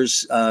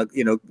workers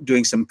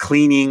doing some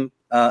cleaning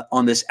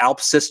on this ALP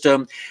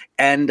system,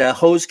 and a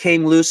hose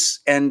came loose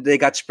and they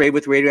got sprayed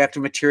with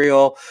radioactive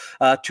material.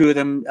 2 of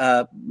them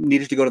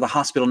needed to go to the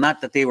hospital,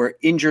 not that they were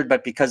injured,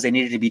 but because they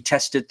needed to be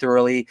tested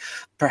thoroughly.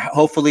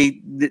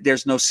 Hopefully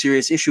there's no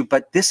serious issue,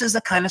 but this is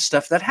the kind of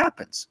stuff that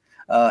happens.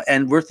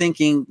 And we're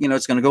thinking,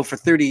 it's going to go for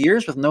 30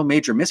 years with no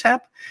major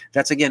mishap.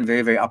 That's, again,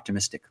 very, very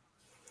optimistic.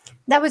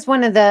 That was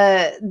one of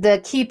the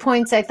key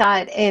points, I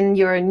thought, in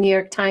your New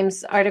York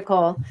Times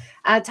article,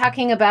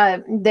 talking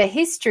about the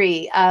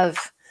history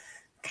of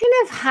kind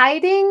of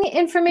hiding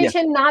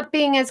information, not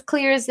being as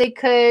clear as they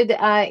could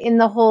in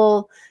the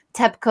whole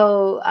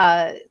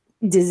TEPCO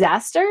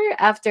disaster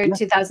after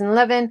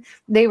 2011.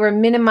 They were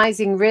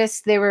minimizing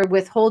risk. They were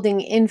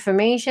withholding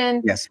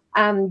information. Yes.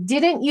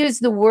 Didn't use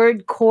the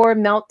word core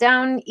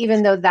meltdown,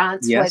 even though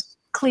that's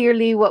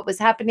clearly what was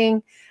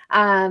happening.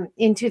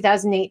 In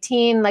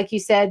 2018, like you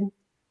said,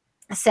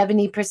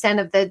 70%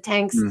 of the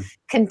tanks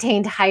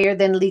contained higher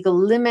than legal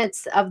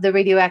limits of the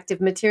radioactive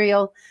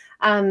material.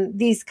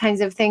 These kinds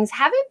of things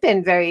haven't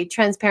been very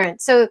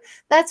transparent. So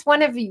that's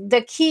one of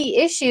the key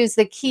issues,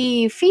 the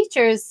key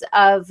features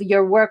of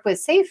your work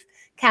with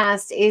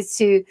SAFECAST is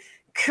to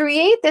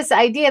create this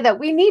idea that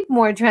we need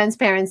more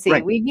transparency.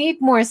 Right. We need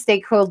more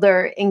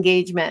stakeholder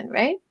engagement,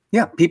 right?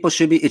 Yeah,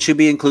 it should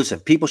be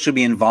inclusive. People should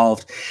be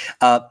involved.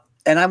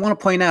 And I want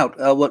to point out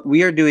what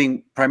we are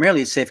doing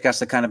primarily at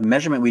SAFECAST, the kind of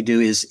measurement we do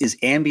is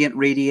ambient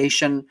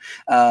radiation,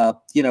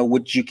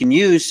 which you can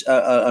use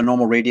a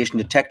normal radiation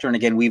detector. And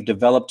again, we've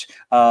developed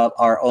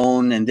our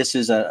own, and this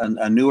is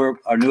our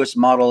newest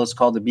model. It's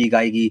called the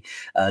BGEIGI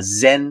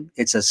Zen.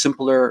 It's a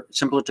simpler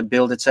to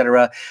build,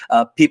 etc.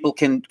 People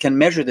can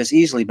measure this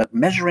easily, but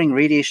measuring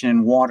radiation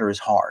in water is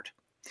hard.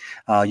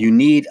 You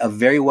need a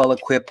very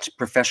well-equipped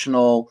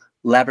professional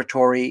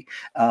laboratory,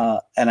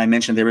 and I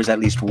mentioned there is at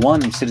least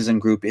one citizen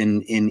group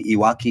in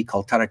Iwaki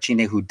called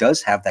Tarachine who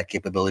does have that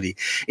capability.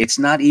 It's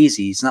not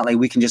easy. It's not like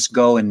we can just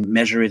go and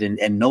measure it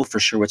and know for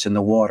sure what's in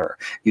the water.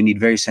 You need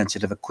very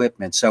sensitive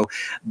equipment. So,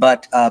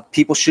 but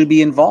people should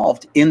be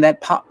involved in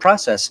that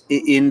process,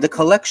 in the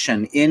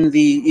collection, in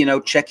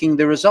the checking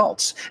the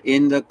results,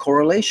 in the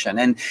correlation.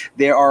 And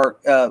there are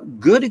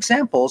good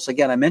examples.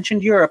 Again, I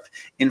mentioned Europe.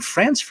 In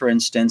France, for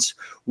instance,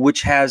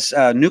 which has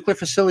nuclear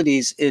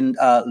facilities in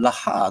Le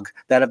Hague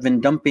that have been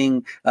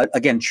dumping,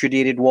 again,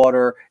 tritiated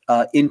water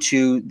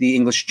into the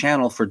English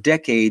Channel for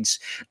decades.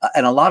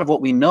 And a lot of what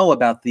we know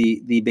about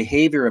the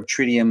behavior of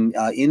tritium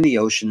in the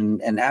ocean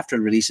and after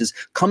releases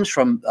comes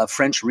from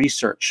French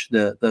research.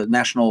 The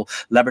National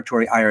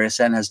Laboratory,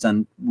 IRSN, has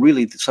done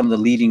really some of the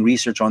leading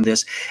research on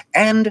this.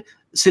 And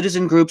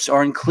citizen groups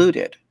are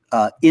included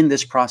in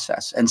this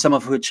process, and some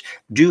of which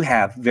do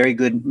have very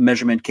good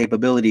measurement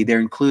capability. They're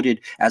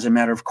included as a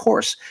matter of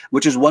course,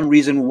 which is one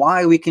reason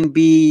why we can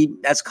be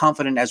as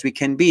confident as we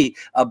can be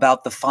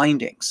about the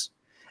findings.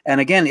 And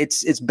again, it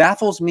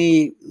baffles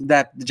me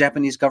that the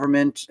Japanese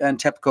government and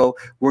TEPCO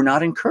were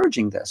not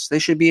encouraging this. They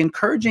should be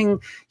encouraging,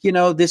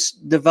 this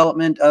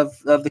development of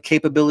the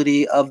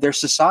capability of their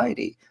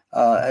society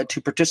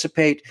to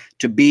participate,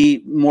 to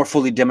be more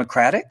fully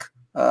democratic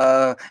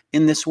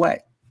in this way.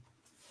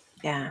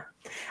 Yeah.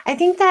 I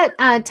think that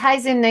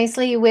ties in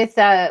nicely with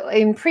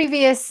in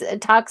previous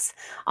talks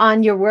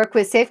on your work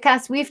with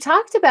SAFECAST. We've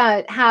talked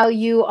about how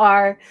you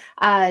are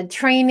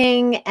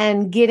training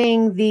and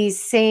getting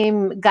these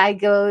same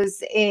Geigy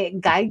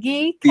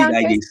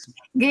counters,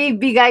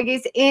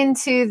 Bigaigis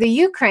into the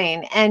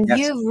Ukraine. And Yes.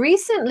 you've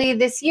recently,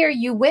 this year,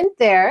 you went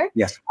there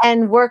Yes.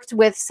 and worked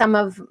with some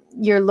of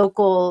your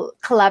local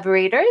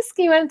collaborators.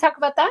 Can you want to talk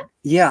about that?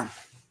 Yeah.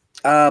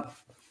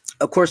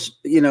 Of course,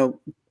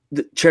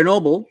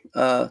 Chernobyl,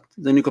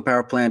 the nuclear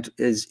power plant,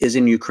 is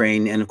in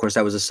Ukraine, and of course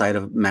that was a site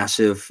of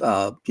massive,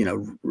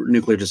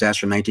 nuclear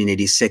disaster in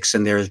 1986.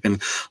 And there has been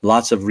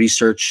lots of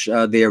research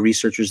there,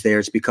 researchers there.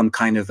 It's become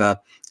kind of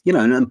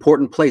an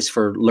important place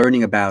for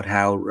learning about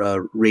how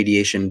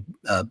radiation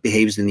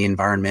behaves in the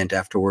environment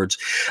afterwards.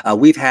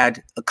 We've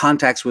had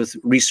contacts with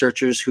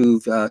researchers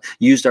who've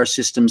used our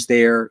systems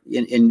there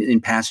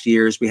in past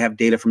years. We have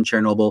data from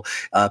Chernobyl,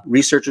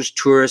 researchers,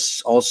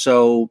 tourists,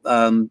 also,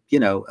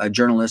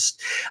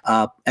 journalists.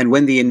 And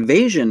when the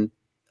invasion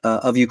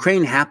of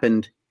Ukraine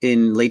happened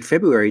in late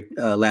February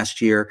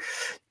last year,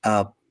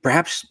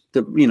 perhaps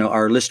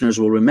our listeners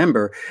will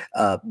remember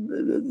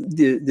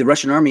the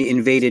Russian army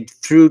invaded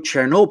through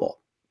Chernobyl.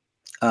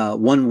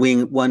 One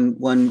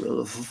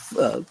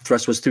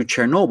thrust was through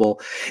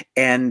Chernobyl,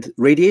 and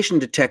radiation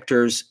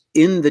detectors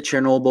in the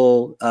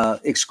Chernobyl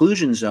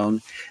exclusion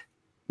zone,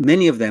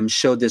 many of them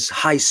showed this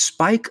high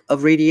spike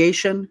of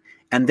radiation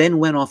and then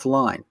went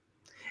offline.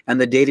 And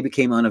the data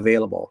became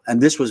unavailable. And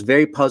this was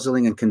very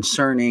puzzling and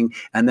concerning.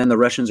 And then the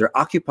Russians are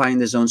occupying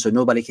the zone, so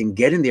nobody can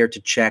get in there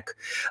to check.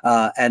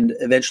 And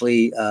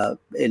eventually,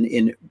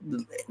 in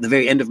the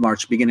very end of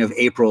March, beginning of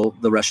April,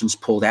 the Russians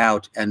pulled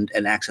out and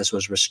access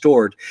was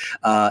restored.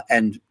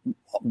 And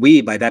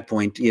we, by that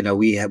point,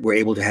 were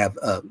able to have,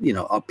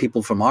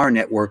 people from our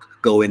network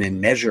go in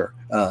and measure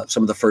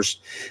some of the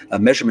first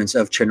measurements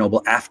of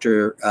Chernobyl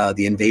after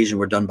the invasion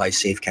were done by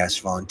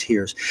SAFECAST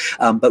volunteers.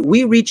 But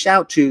we reached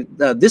out to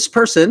this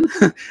person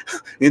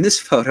in this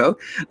photo.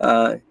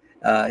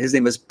 His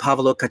name is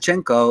Pavlo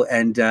Kachenko,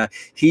 and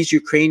he's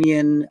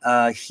Ukrainian.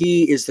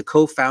 He is the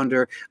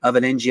co-founder of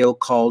an NGO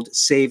called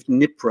Save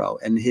Dnipro.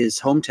 And his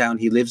hometown,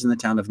 he lives in the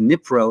town of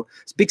Dnipro.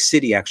 It's a big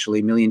city,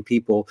 actually, 1 million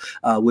people,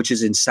 which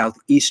is in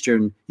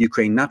southeastern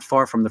Ukraine, not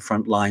far from the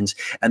front lines.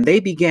 And they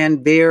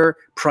began their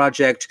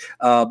project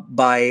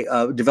by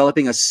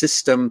developing a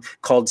system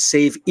called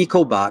Save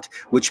EcoBot,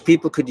 which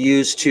people could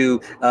use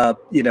to,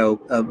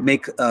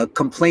 make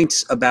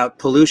complaints about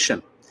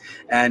pollution.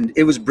 And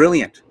it was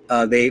brilliant.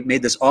 They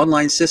made this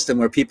online system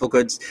where people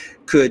could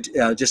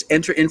just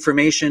enter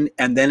information,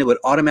 and then it would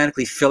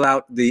automatically fill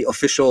out the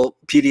official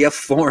PDF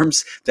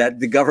forms that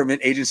the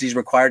government agencies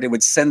required. It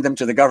would send them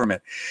to the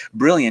government.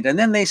 Brilliant. And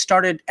then they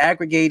started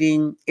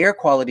aggregating air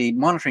quality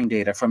monitoring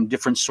data from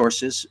different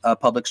sources,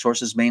 public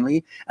sources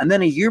mainly. And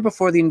then a year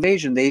before the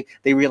invasion, they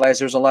realized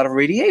there's a lot of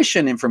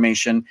radiation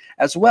information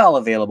as well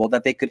available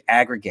that they could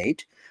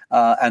aggregate.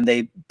 And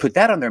they put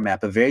that on their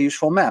map, a very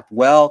useful map.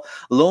 Well,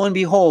 lo and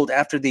behold,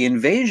 after the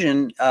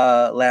invasion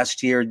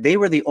last year, they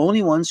were the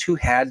only ones who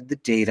had the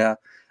data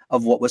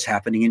of what was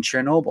happening in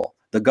Chernobyl.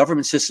 The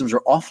government systems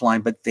were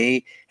offline, but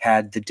they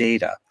had the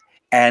data.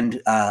 And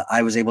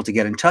I was able to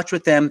get in touch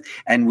with them,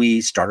 and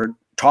we started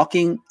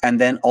talking, and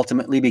then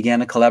ultimately began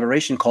a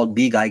collaboration called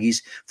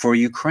Bigaigis for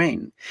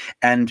Ukraine.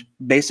 And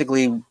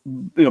basically,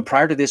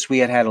 prior to this, we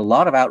had had a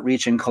lot of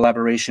outreach and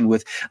collaboration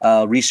with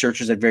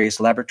researchers at various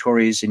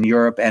laboratories in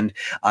Europe. And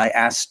I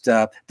asked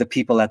the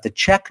people at the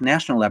Czech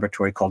National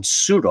Laboratory called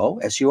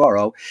SURO,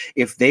 S-U-R-O,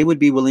 if they would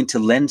be willing to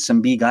lend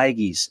some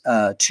Bigaigis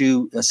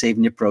to Save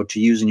Dnipro to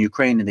use in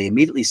Ukraine. And they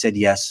immediately said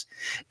yes.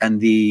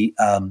 And the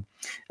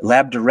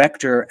lab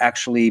director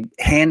actually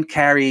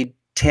hand-carried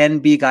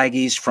 10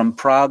 Bigaigis from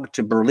Prague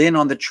to Berlin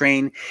on the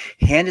train,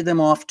 handed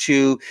them off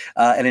to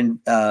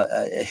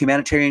a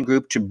humanitarian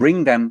group to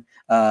bring them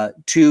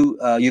to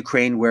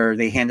Ukraine, where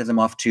they handed them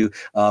off to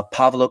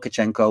Pavlo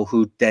Kachenko,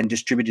 who then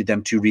distributed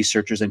them to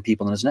researchers and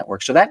people in his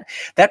network. So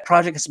that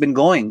project has been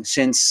going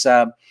since,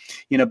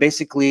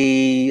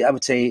 basically, I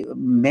would say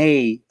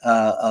May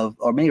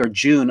or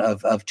June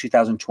of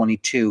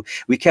 2022.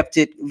 We kept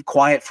it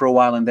quiet for a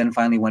while and then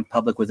finally went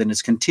public with it, and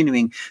is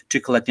continuing to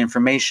collect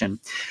information.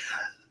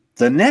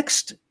 The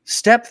next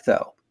step,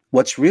 though,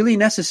 what's really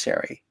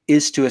necessary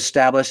is to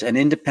establish an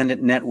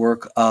independent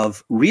network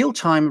of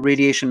real-time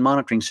radiation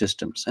monitoring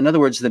systems. In other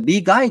words, the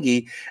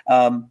Bigaigi,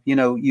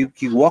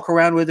 you walk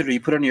around with it, or you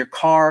put it in your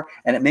car,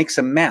 and it makes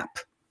a map,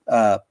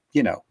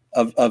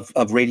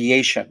 of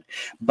radiation.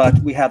 But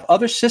we have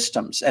other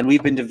systems, and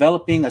we've been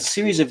developing a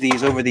series of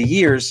these over the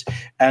years.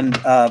 And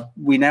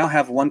we now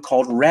have one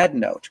called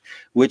RadNote,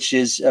 which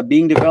is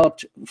being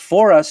developed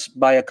for us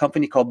by a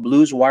company called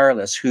Blues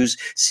Wireless, whose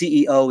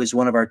CEO is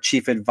one of our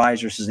chief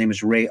advisors. His name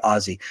is Ray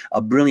Ozzie,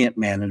 a brilliant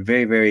man and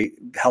very, very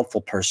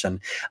helpful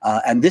person.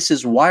 And this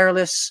is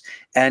wireless,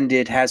 and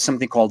it has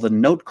something called the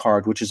Note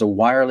Card, which is a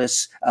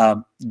wireless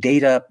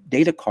data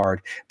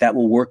card that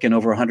will work in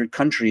over 100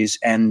 countries.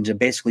 And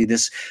basically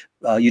this,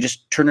 you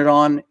just turn it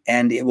on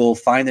and it will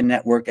find the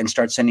network and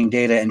start sending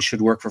data, and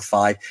should work for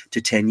 5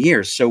 to 10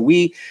 years. So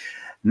we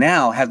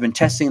now have been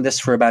testing this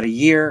for about a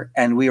year,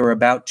 and we are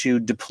about to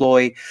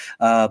deploy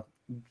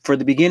for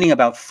the beginning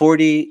about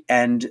 40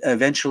 and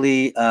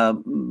eventually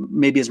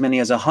maybe as many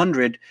as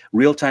 100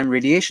 real-time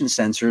radiation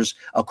sensors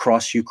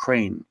across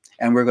Ukraine.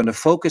 And we're going to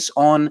focus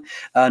on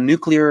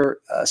nuclear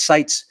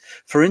sites.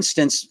 For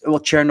instance, well,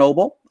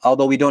 Chernobyl,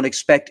 although we don't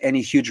expect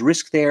any huge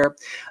risk there.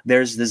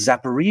 There's the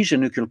Zaporizhia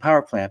nuclear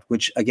power plant,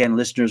 which, again,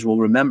 listeners will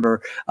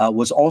remember,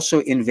 was also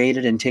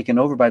invaded and taken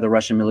over by the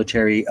Russian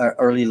military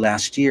early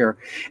last year.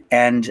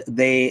 And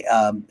they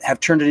have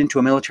turned it into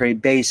a military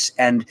base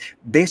and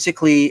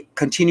basically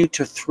continue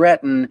to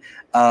threaten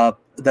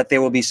that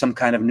there will be some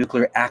kind of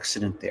nuclear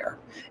accident there.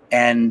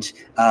 And,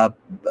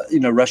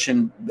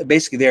 Russian,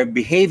 basically their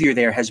behavior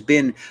there has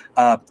been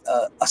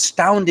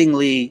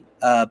astoundingly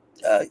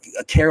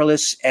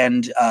careless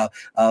and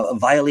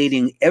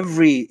violating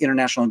every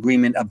international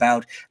agreement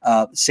about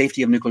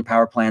safety of nuclear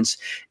power plants.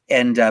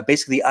 And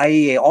basically the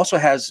IAEA also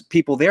has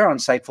people there on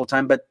site full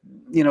time, but,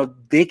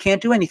 they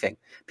can't do anything.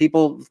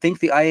 People think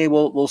the IAEA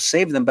will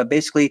save them, but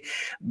basically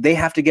they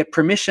have to get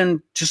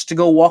permission just to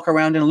go walk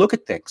around and look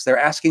at things. They're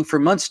asking for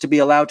months to be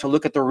allowed to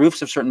look at the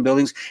roofs of certain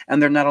buildings,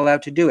 and they're not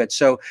allowed to do it.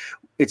 So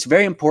it's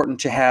very important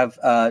to have,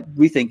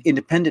 we think,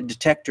 independent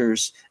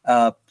detectors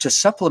to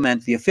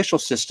supplement the official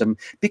system,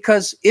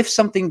 because if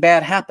something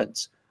bad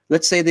happens,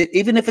 let's say that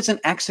even if it's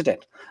an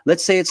accident,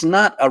 let's say it's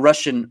not a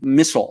Russian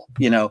missile,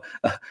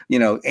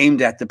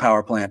 aimed at the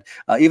power plant.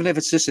 Even if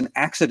it's just an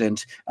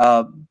accident,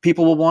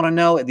 people will want to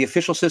know. The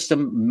official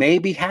system may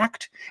be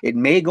hacked. It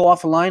may go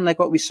offline, like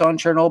what we saw in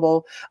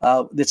Chernobyl.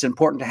 It's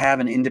important to have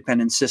an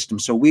independent system.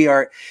 So we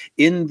are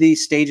in the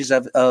stages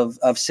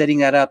of setting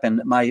that up.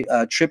 And my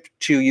trip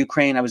to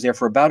Ukraine, I was there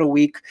for about a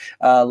week,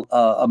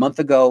 a month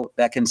ago,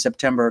 back in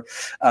September.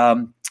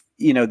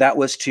 That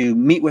was to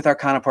meet with our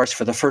counterparts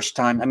for the first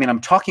time. I mean, I'm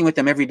talking with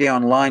them every day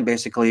online,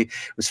 basically. It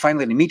was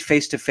finally to meet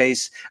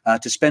face-to-face,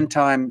 to spend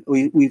time.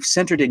 We've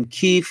centered in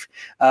Kyiv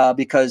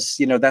because,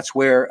 that's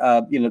where,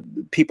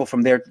 people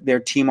from their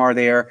team are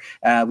there.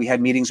 We had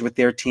meetings with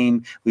their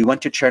team. We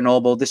went to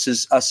Chernobyl. This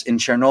is us in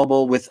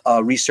Chernobyl with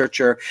a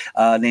researcher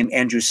named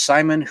Andrew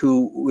Simon,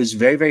 who was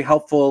very, very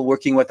helpful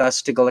working with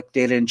us to collect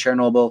data in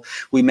Chernobyl.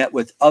 We met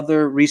with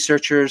other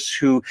researchers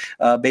who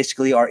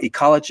basically are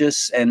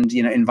ecologists and,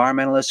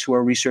 environmentalists who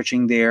are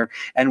researching there,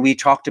 and we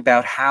talked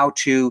about how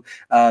to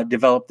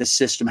develop the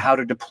system, how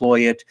to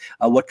deploy it,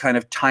 what kind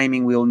of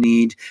timing we'll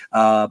need,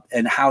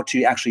 and how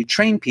to actually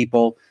train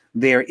people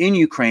there in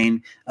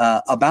Ukraine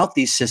about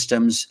these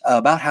systems,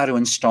 about how to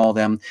install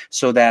them,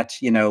 so that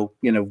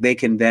they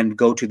can then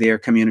go to their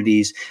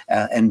communities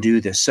and do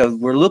this. So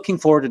we're looking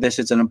forward to this.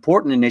 It's an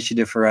important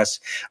initiative for us,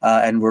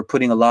 and we're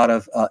putting a lot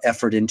of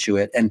effort into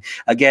it. And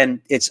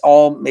again, it's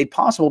all made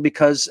possible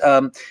because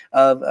of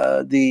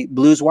the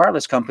Blues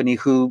Wireless company,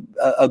 who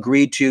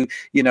agreed to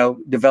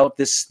develop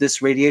this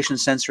radiation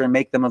sensor and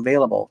make them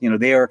available.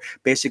 They are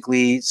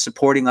basically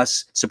supporting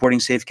us, supporting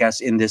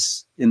SAFECAST in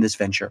this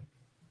venture.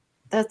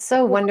 That's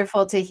so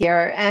wonderful to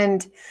hear.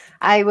 And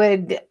I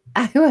would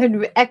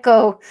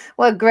echo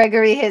what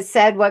Gregory has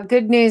said. What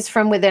good news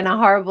from within a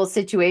horrible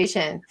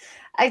situation.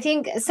 I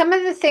think some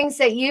of the things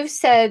that you've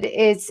said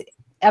is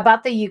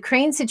about the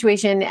Ukraine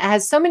situation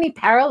has so many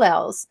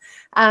parallels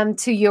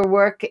to your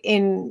work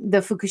in the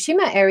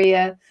Fukushima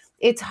area.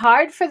 It's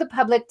hard for the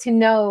public to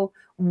know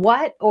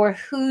what or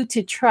who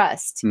to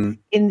trust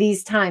in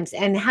these times,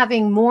 and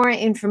having more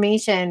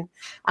information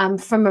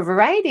from a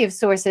variety of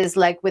sources,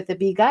 like with the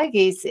B.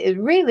 Geigys, it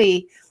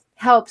really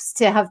helps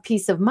to have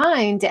peace of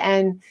mind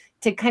and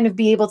to kind of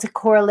be able to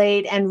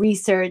correlate and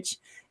research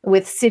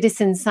with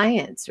citizen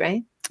science,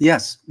 right?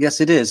 Yes,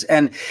 it is.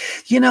 And,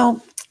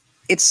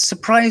 it's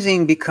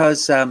surprising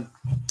because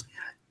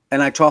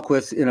and I talk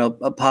with,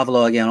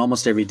 Pavlo again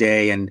almost every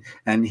day,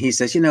 and he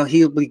says,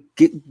 he'll be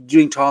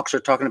doing talks or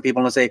talking to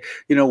people and say,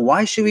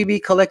 why should we be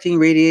collecting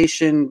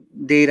radiation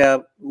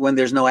data when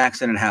there's no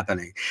accident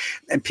happening?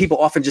 And people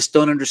often just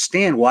don't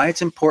understand why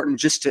it's important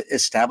just to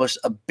establish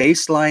a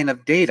baseline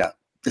of data,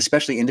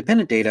 especially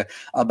independent data,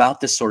 about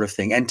this sort of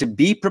thing, and to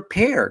be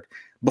prepared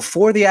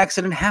before the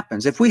accident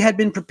happens. If we had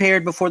been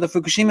prepared before the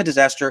Fukushima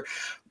disaster,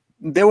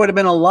 there would have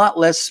been a lot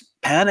less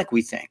panic,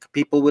 we think.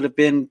 People would have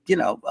been,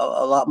 a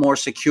lot more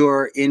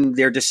secure in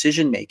their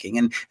decision making.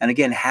 And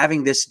again,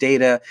 having this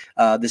data,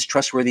 this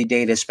trustworthy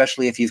data,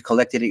 especially if you've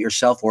collected it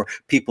yourself or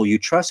people you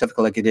trust have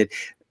collected it,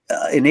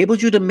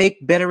 enables you to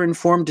make better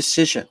informed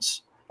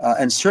decisions.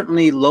 And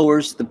certainly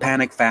lowers the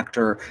panic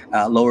factor,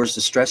 lowers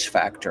the stress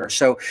factor.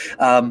 So,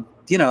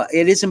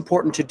 it is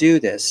important to do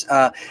this.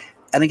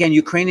 And again,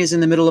 Ukraine is in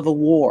the middle of a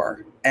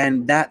war,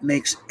 and that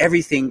makes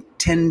everything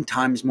 10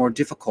 times more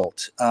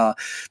difficult.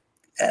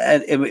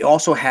 And we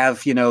also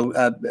have,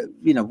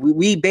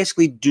 we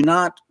basically do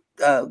not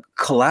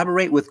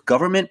collaborate with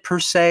government per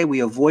se. We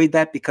avoid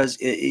that because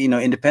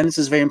independence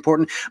is very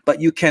important.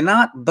 But you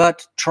cannot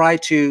but try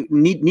to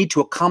need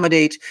to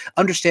accommodate,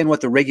 understand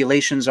what the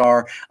regulations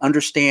are,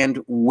 understand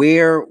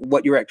where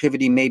what your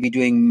activity may be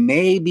doing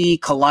may be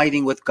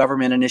colliding with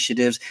government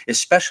initiatives,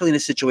 especially in a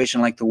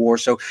situation like the war.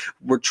 So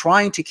we're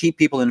trying to keep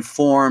people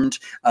informed,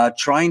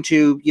 trying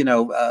to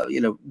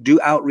do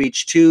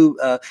outreach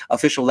to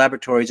official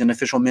laboratories and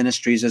official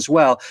ministries as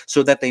well,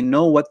 so that they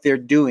know what they're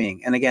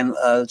doing. And again,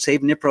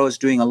 Save NIPRO is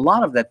doing a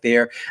lot of that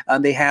there.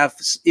 They have,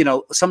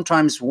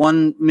 sometimes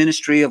one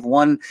ministry of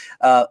one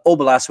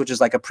oblast, which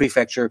is like a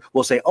prefecture,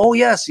 will say, "Oh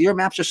yes, your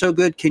maps are so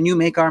good. Can you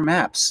make our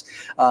maps?"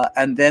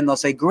 And then they'll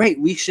say, "Great,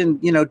 we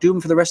should, do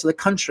them for the rest of the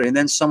country." And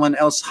then someone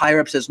else higher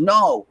up says,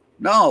 "No,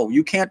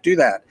 you can't do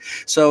that."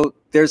 So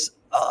there's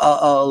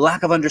a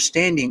lack of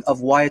understanding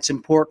of why it's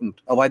important,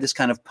 of why this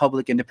kind of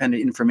public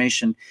independent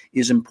information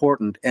is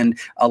important. And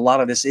a lot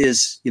of this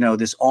is,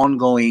 this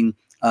ongoing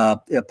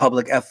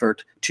public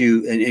effort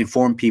to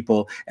inform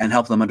people and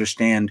help them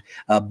understand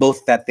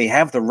both that they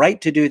have the right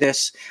to do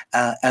this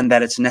and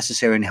that it's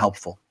necessary and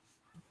helpful.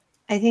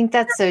 I think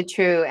that's so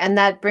true. And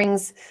that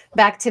brings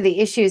back to the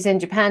issues in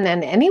Japan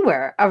and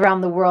anywhere around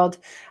the world.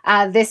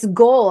 This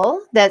goal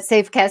that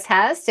SAFECAST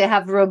has to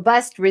have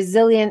robust,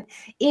 resilient,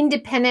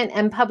 independent,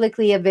 and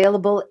publicly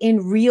available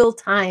in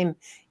real-time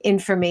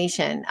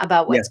information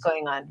about what's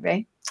going on,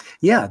 right?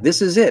 Yeah,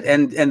 this is it.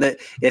 And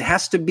it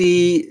has to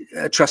be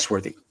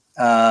trustworthy.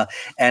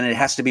 And it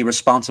has to be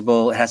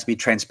responsible. It has to be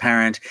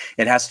transparent.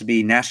 It has to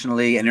be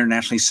nationally and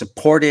internationally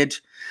supported.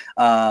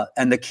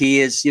 And the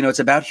key is, it's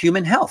about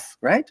human health,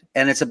 right?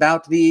 And it's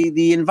about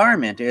the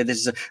environment.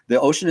 This is the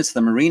ocean, it's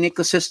the marine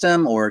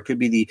ecosystem, or it could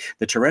be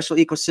the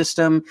terrestrial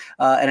ecosystem.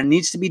 And it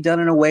needs to be done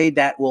in a way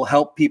that will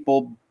help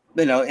people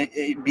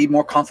be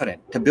more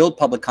confident, to build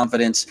public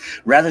confidence,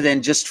 rather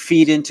than just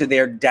feed into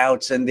their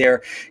doubts and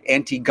their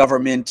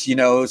anti-government,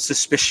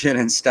 suspicion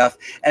and stuff.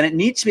 And it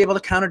needs to be able to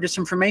counter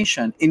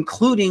disinformation,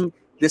 including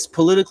this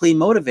politically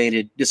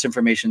motivated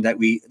disinformation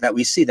that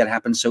we see that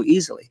happens so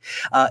easily.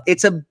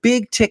 It's a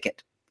big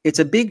ticket. It's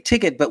a big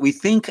ticket, but we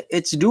think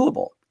it's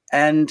doable.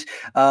 And,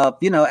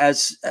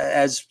 as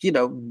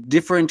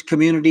different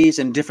communities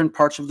in different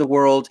parts of the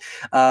world,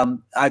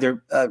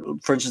 either,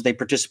 for instance, they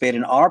participate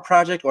in our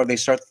project or they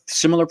start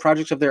similar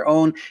projects of their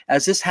own.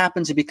 As this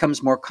happens, it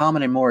becomes more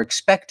common and more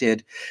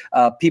expected.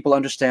 People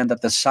understand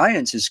that the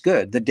science is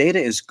good, the data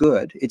is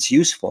good, it's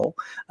useful,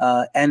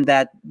 and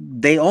that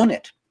they own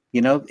it.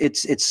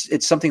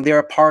 It's something they're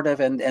a part of,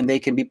 and they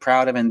can be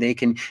proud of, and they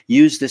can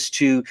use this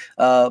to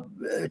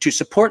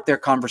support their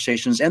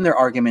conversations and their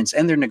arguments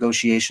and their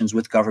negotiations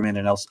with government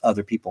and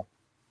other people.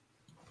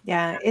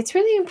 Yeah, it's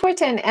really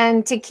important,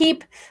 and to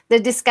keep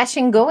the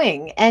discussion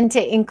going and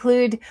to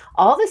include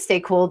all the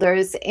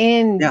stakeholders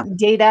in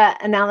data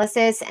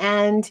analysis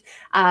and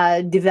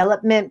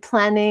development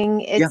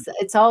planning.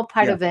 It's all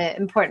part of an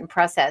important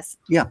process.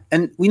 Yeah,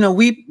 and we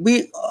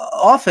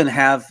often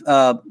have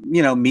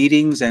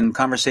meetings and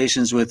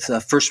conversations with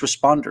first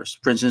responders,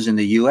 for instance, in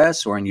the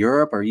U.S. or in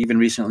Europe or even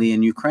recently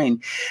in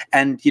Ukraine,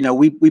 and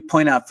we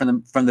point out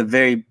from the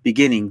very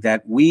beginning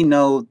that we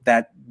know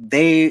that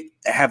they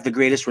have the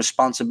greatest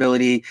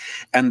responsibility,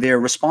 and they're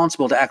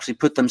responsible to actually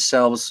put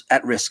themselves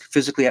at risk,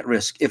 physically at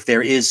risk, if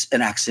there is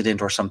an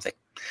accident or something.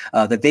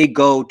 That they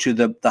go to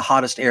the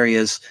hottest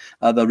areas,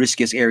 the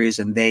riskiest areas,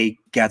 and they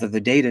gather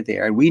the data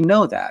there. And we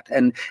know that,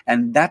 and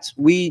that's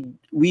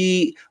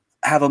we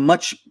have a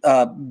much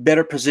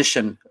better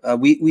position.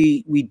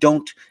 We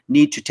don't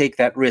need to take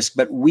that risk,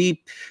 but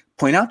we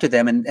point out to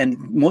them, and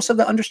most of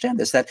them understand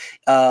this, that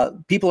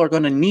people are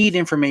going to need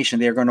information.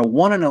 They're going to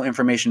want to know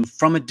information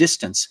from a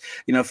distance,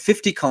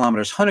 50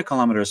 kilometers, 100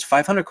 kilometers,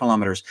 500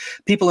 kilometers.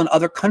 People in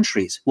other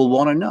countries will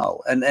want to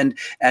know.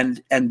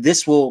 And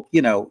this will,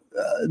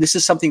 this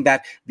is something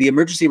that the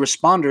emergency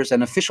responders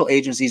and official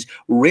agencies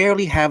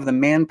rarely have the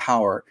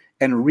manpower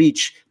and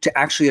reach to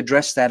actually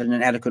address that in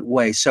an adequate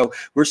way. So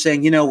we're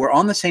saying, we're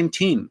on the same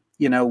team.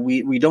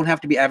 We don't have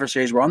to be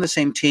adversaries. We're on the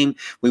same team.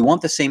 We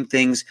want the same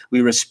things.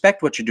 We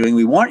respect what you're doing.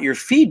 We want your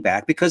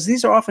feedback, because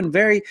these are often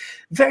very,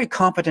 very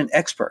competent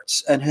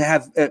experts and who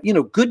have,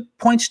 good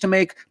points to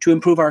make to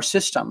improve our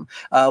system.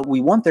 We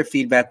want their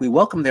feedback. We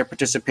welcome their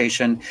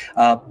participation.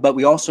 But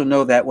we also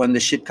know that when the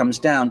shit comes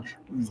down,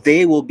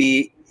 they will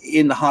be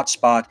in the hot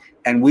spot,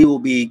 and we will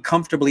be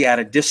comfortably at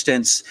a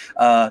distance,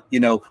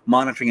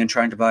 monitoring and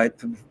trying to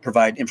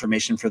provide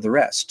information for the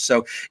rest.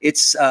 So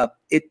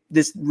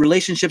this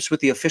relationships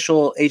with the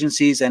official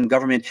agencies and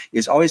government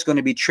is always going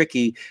to be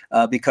tricky,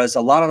 because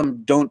a lot of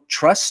them don't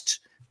trust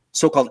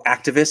so-called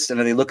activists, and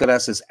they look at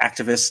us as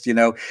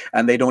activists,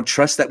 and they don't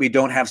trust that we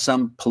don't have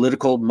some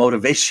political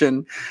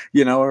motivation,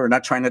 or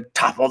not trying to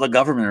topple the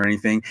government or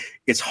anything.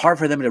 It's hard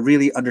for them to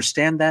really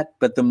understand that.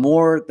 But the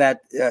more that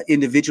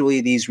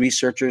individually these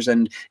researchers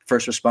and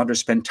first responders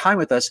spend time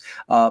with us,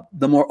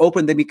 the more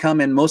open they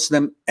become, and most of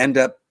them end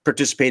up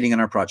participating in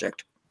our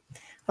project.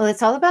 Well,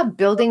 it's all about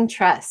building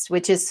trust,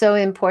 which is so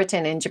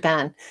important in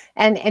Japan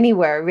and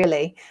anywhere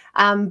really.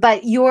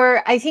 But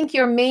I think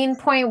your main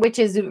point, which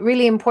is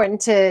really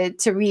important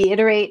to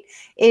reiterate,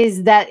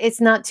 is that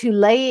it's not too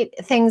late.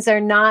 Things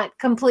are not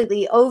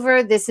completely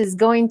over. This is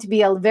going to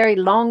be a very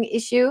long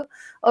issue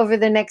over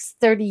the next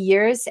 30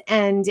 years.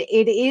 And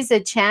it is a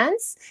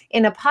chance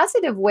in a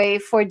positive way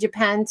for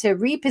Japan to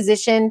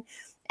reposition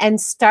and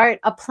start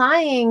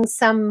applying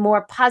some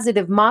more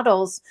positive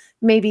models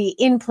maybe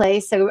in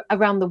place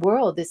around the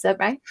world. Is that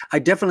right? I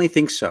definitely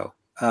think so.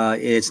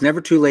 It's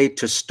never too late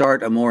to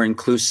start a more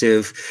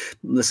inclusive,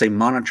 let's say,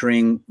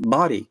 monitoring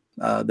body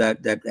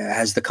that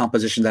has the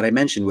composition that I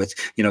mentioned with,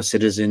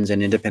 citizens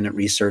and independent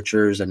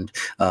researchers and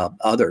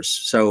others,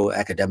 so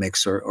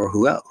academics or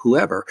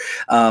whoever.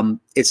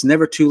 It's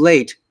never too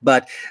late,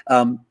 but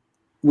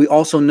we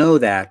also know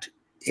that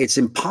it's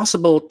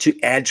impossible to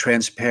add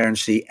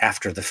transparency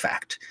after the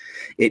fact.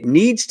 It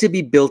needs to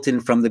be built in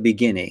from the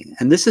beginning.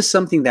 And this is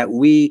something that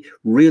we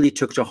really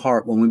took to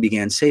heart when we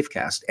began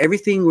SAFECAST.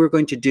 Everything we're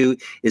going to do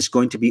is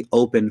going to be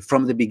open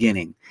from the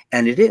beginning.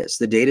 And it is.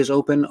 The data is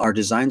open. Our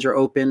designs are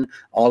open.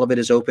 All of it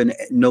is open.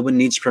 No one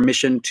needs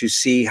permission to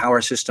see how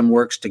our system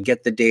works, to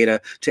get the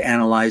data, to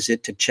analyze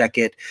it, to check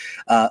it.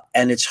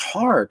 And it's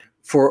hard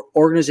for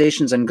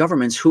organizations and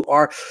governments who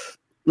are,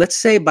 let's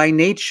say, by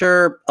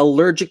nature,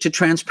 allergic to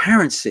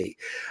transparency.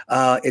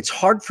 It's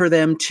hard for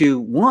them to,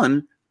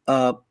 one,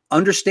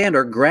 understand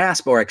or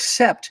grasp or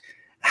accept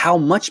how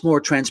much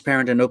more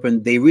transparent and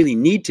open they really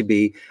need to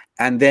be,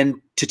 and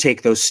then to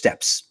take those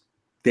steps.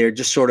 They're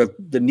just sort of,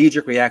 the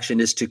knee-jerk reaction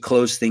is to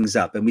close things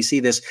up. And we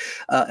see this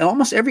in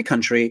almost every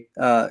country,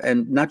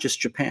 and not just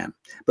Japan.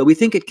 But we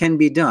think it can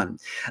be done.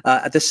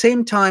 At the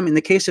same time, in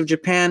the case of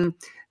Japan,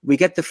 we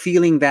get the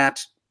feeling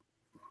that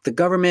the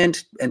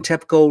government and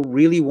TEPCO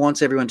really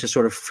wants everyone to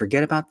sort of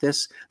forget about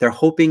this. They're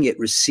hoping it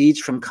recedes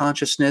from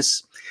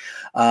consciousness,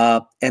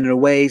 and in a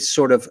way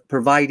sort of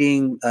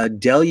providing a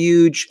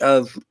deluge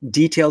of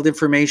detailed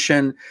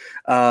information,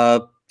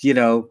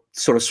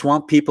 sort of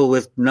swamp people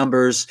with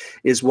numbers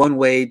is one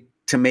way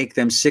to make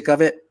them sick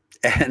of it.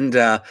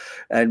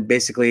 And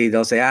basically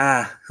they'll say,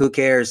 who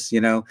cares,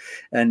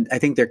 and I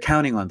think they're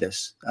counting on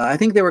this. I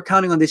think they were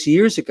counting on this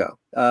years ago,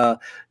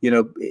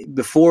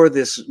 before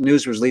this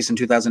news was released in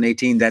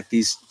 2018 that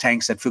these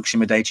tanks at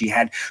Fukushima Daiichi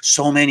had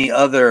so many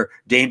other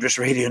dangerous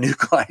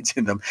radionuclides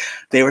in them.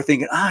 They were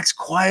thinking, it's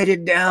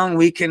quieted down.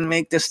 We can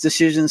make this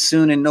decision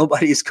soon and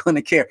nobody's going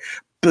to care.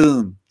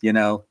 Boom,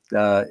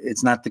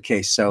 it's not the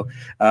case. So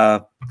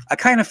I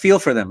kind of feel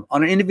for them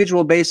on an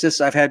individual basis.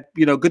 I've had,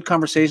 good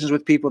conversations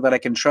with people that I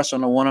can trust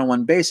on a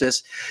one-on-one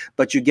basis,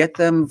 but you get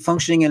them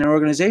functioning in an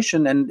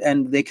organization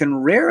and they can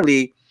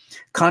rarely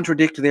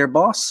contradict their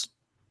boss.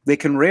 They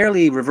can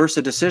rarely reverse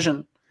a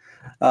decision.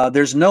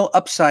 There's no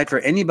upside for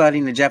anybody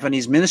in the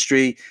Japanese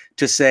ministry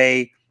to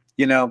say,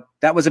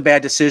 that was a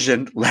bad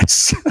decision.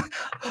 Let's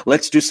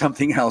do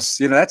something else.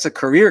 That's a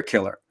career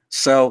killer.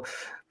 So,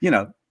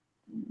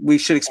 we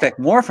should expect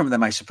more from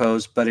them, I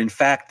suppose. But in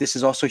fact, this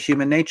is also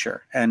human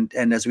nature. And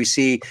as we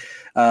see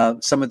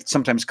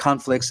sometimes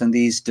conflicts and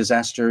these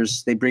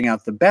disasters, they bring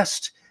out the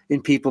best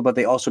in people, but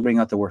they also bring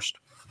out the worst.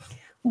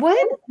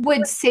 What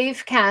would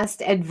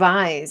SAFECAST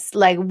advise?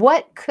 Like,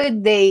 what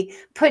could they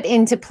put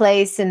into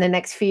place in the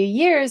next few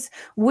years,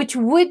 which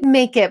would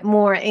make it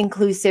more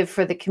inclusive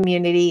for the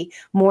community,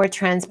 more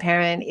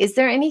transparent? Is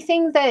there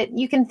anything that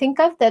you can think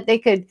of that they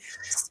could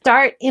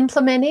start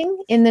implementing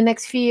in the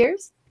next few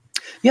years?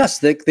 Yes,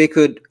 they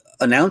could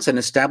announce and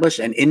establish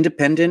an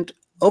independent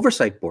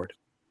oversight board.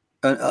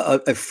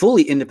 A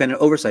fully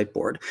independent oversight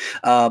board.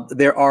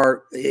 There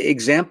are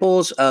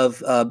examples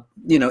of,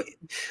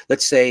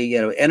 let's say,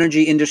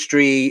 energy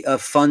industry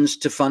funds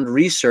to fund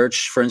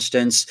research, for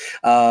instance.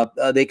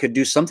 They could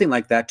do something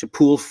like that to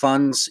pool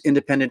funds,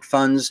 independent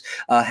funds,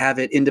 have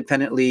it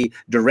independently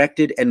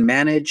directed and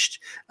managed,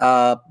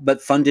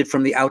 but funded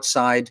from the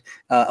outside.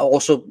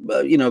 Also,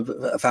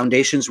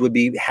 foundations would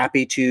be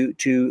happy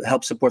to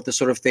help support this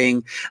sort of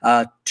thing.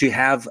 To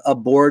have a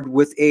board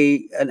with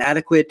an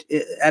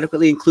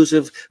adequately inclusive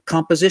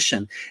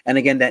composition. And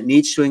again, that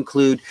needs to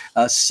include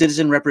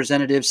citizen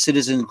representatives,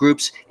 citizen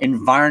groups,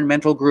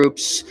 environmental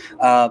groups,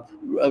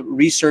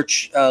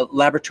 research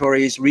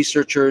laboratories,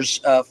 researchers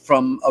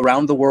from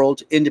around the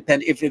world,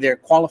 independent, if they're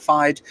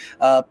qualified,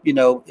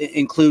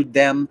 include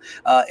them,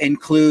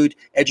 include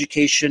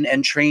education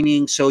and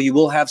training. So you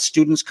will have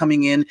students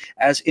coming in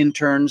as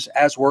interns,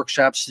 as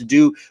workshops to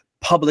do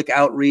public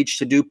outreach,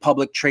 to do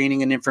public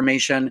training and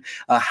information.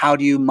 How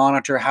do you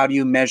monitor? How do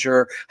you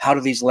measure? How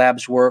do these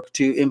labs work?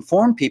 To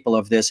inform people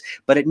of this,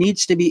 but it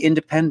needs to be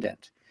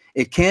independent.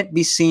 It can't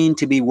be seen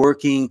to be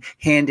working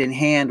hand in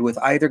hand with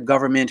either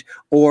government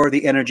or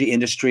the energy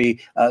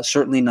industry,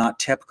 certainly not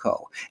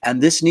TEPCO.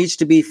 And this needs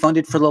to be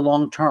funded for the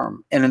long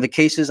term. And in the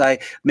cases I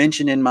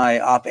mentioned in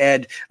my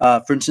op-ed,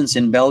 for instance,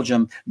 in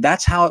Belgium,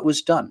 that's how it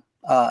was done.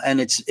 And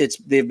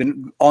they've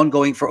been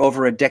ongoing for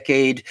over a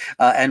decade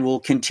and will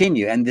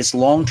continue. And this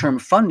long-term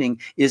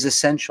funding is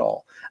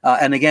essential.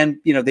 And again,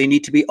 they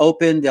need to be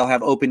open. They'll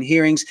have open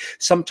hearings.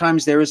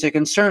 Sometimes there is a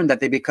concern that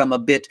they become a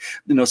bit,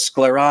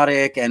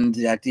 sclerotic and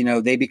that,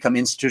 they become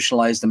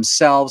institutionalized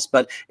themselves.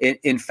 But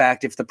in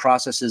fact, if the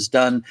process is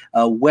done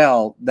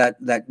well,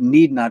 that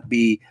need not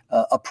be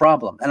a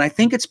problem. And I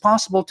think it's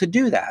possible to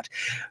do that.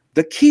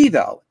 The key,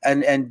 though,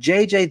 and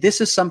JJ, this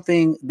is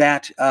something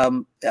that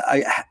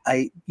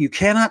you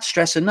cannot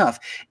stress enough,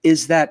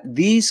 is that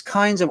these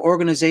kinds of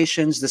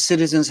organizations, the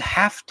citizens,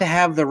 have to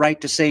have the right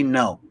to say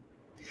no.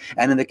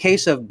 And in the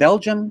case of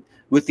Belgium,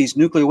 with these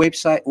nuclear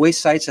waste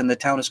sites, and the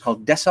town is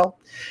called Dessau,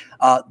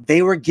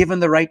 they were given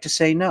the right to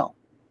say no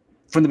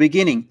from the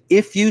beginning.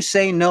 If you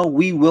say no,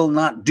 we will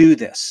not do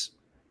this.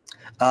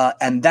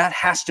 And that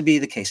has to be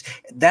the case.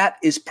 That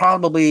is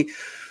probably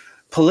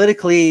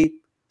politically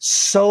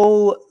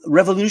so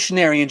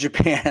revolutionary in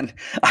Japan.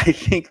 I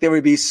think there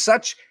would be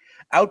such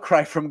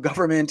outcry from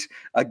government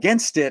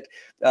against it.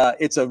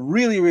 It's a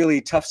really,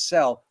 really tough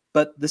sell,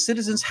 but the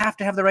citizens have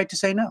to have the right to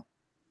say no.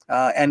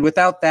 And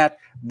without that,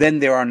 then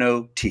there are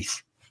no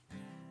teeth.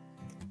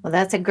 Well,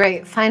 that's a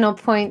great final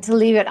point to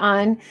leave it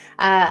on.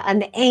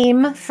 An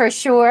aim for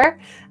sure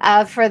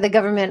for the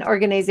government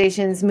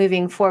organizations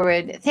moving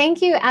forward. Thank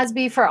you,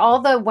 Azby, for all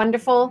the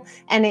wonderful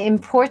and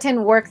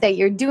important work that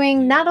you're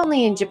doing, not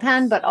only in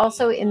Japan, but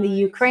also in the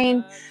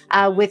Ukraine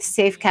with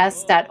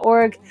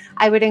SAFECAST.org.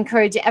 I would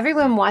encourage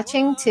everyone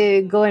watching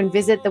to go and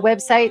visit the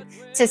website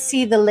to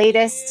see the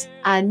latest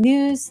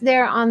news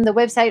there on the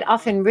website,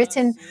 often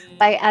written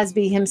by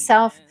Azby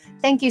himself.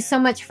 Thank you so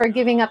much for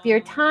giving up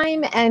your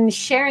time and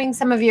sharing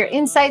some of your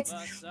insights.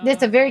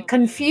 It's a very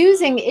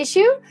confusing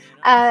issue,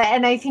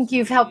 and I think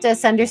you've helped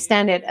us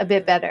understand it a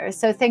bit better.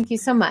 So thank you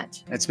so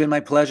much. It's been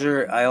my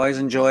pleasure. I always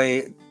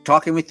enjoy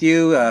talking with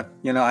you,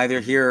 either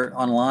here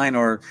online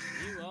or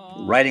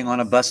riding on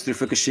a bus through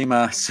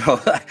Fukushima. So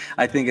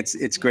I think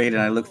it's great,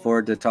 and I look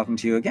forward to talking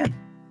to you again.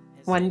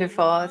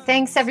 Wonderful.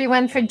 Thanks,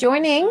 everyone, for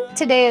joining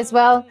today as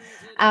well.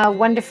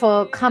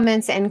 Wonderful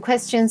comments and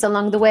questions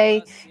along the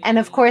way. And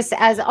of course,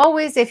 as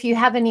always, if you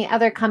have any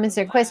other comments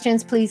or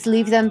questions, please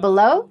leave them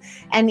below,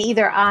 and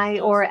either I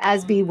or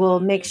Azby will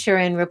make sure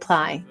and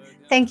reply.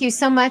 Thank you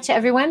so much,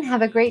 everyone.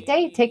 Have a great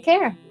day. Take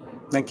care.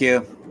 Thank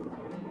you.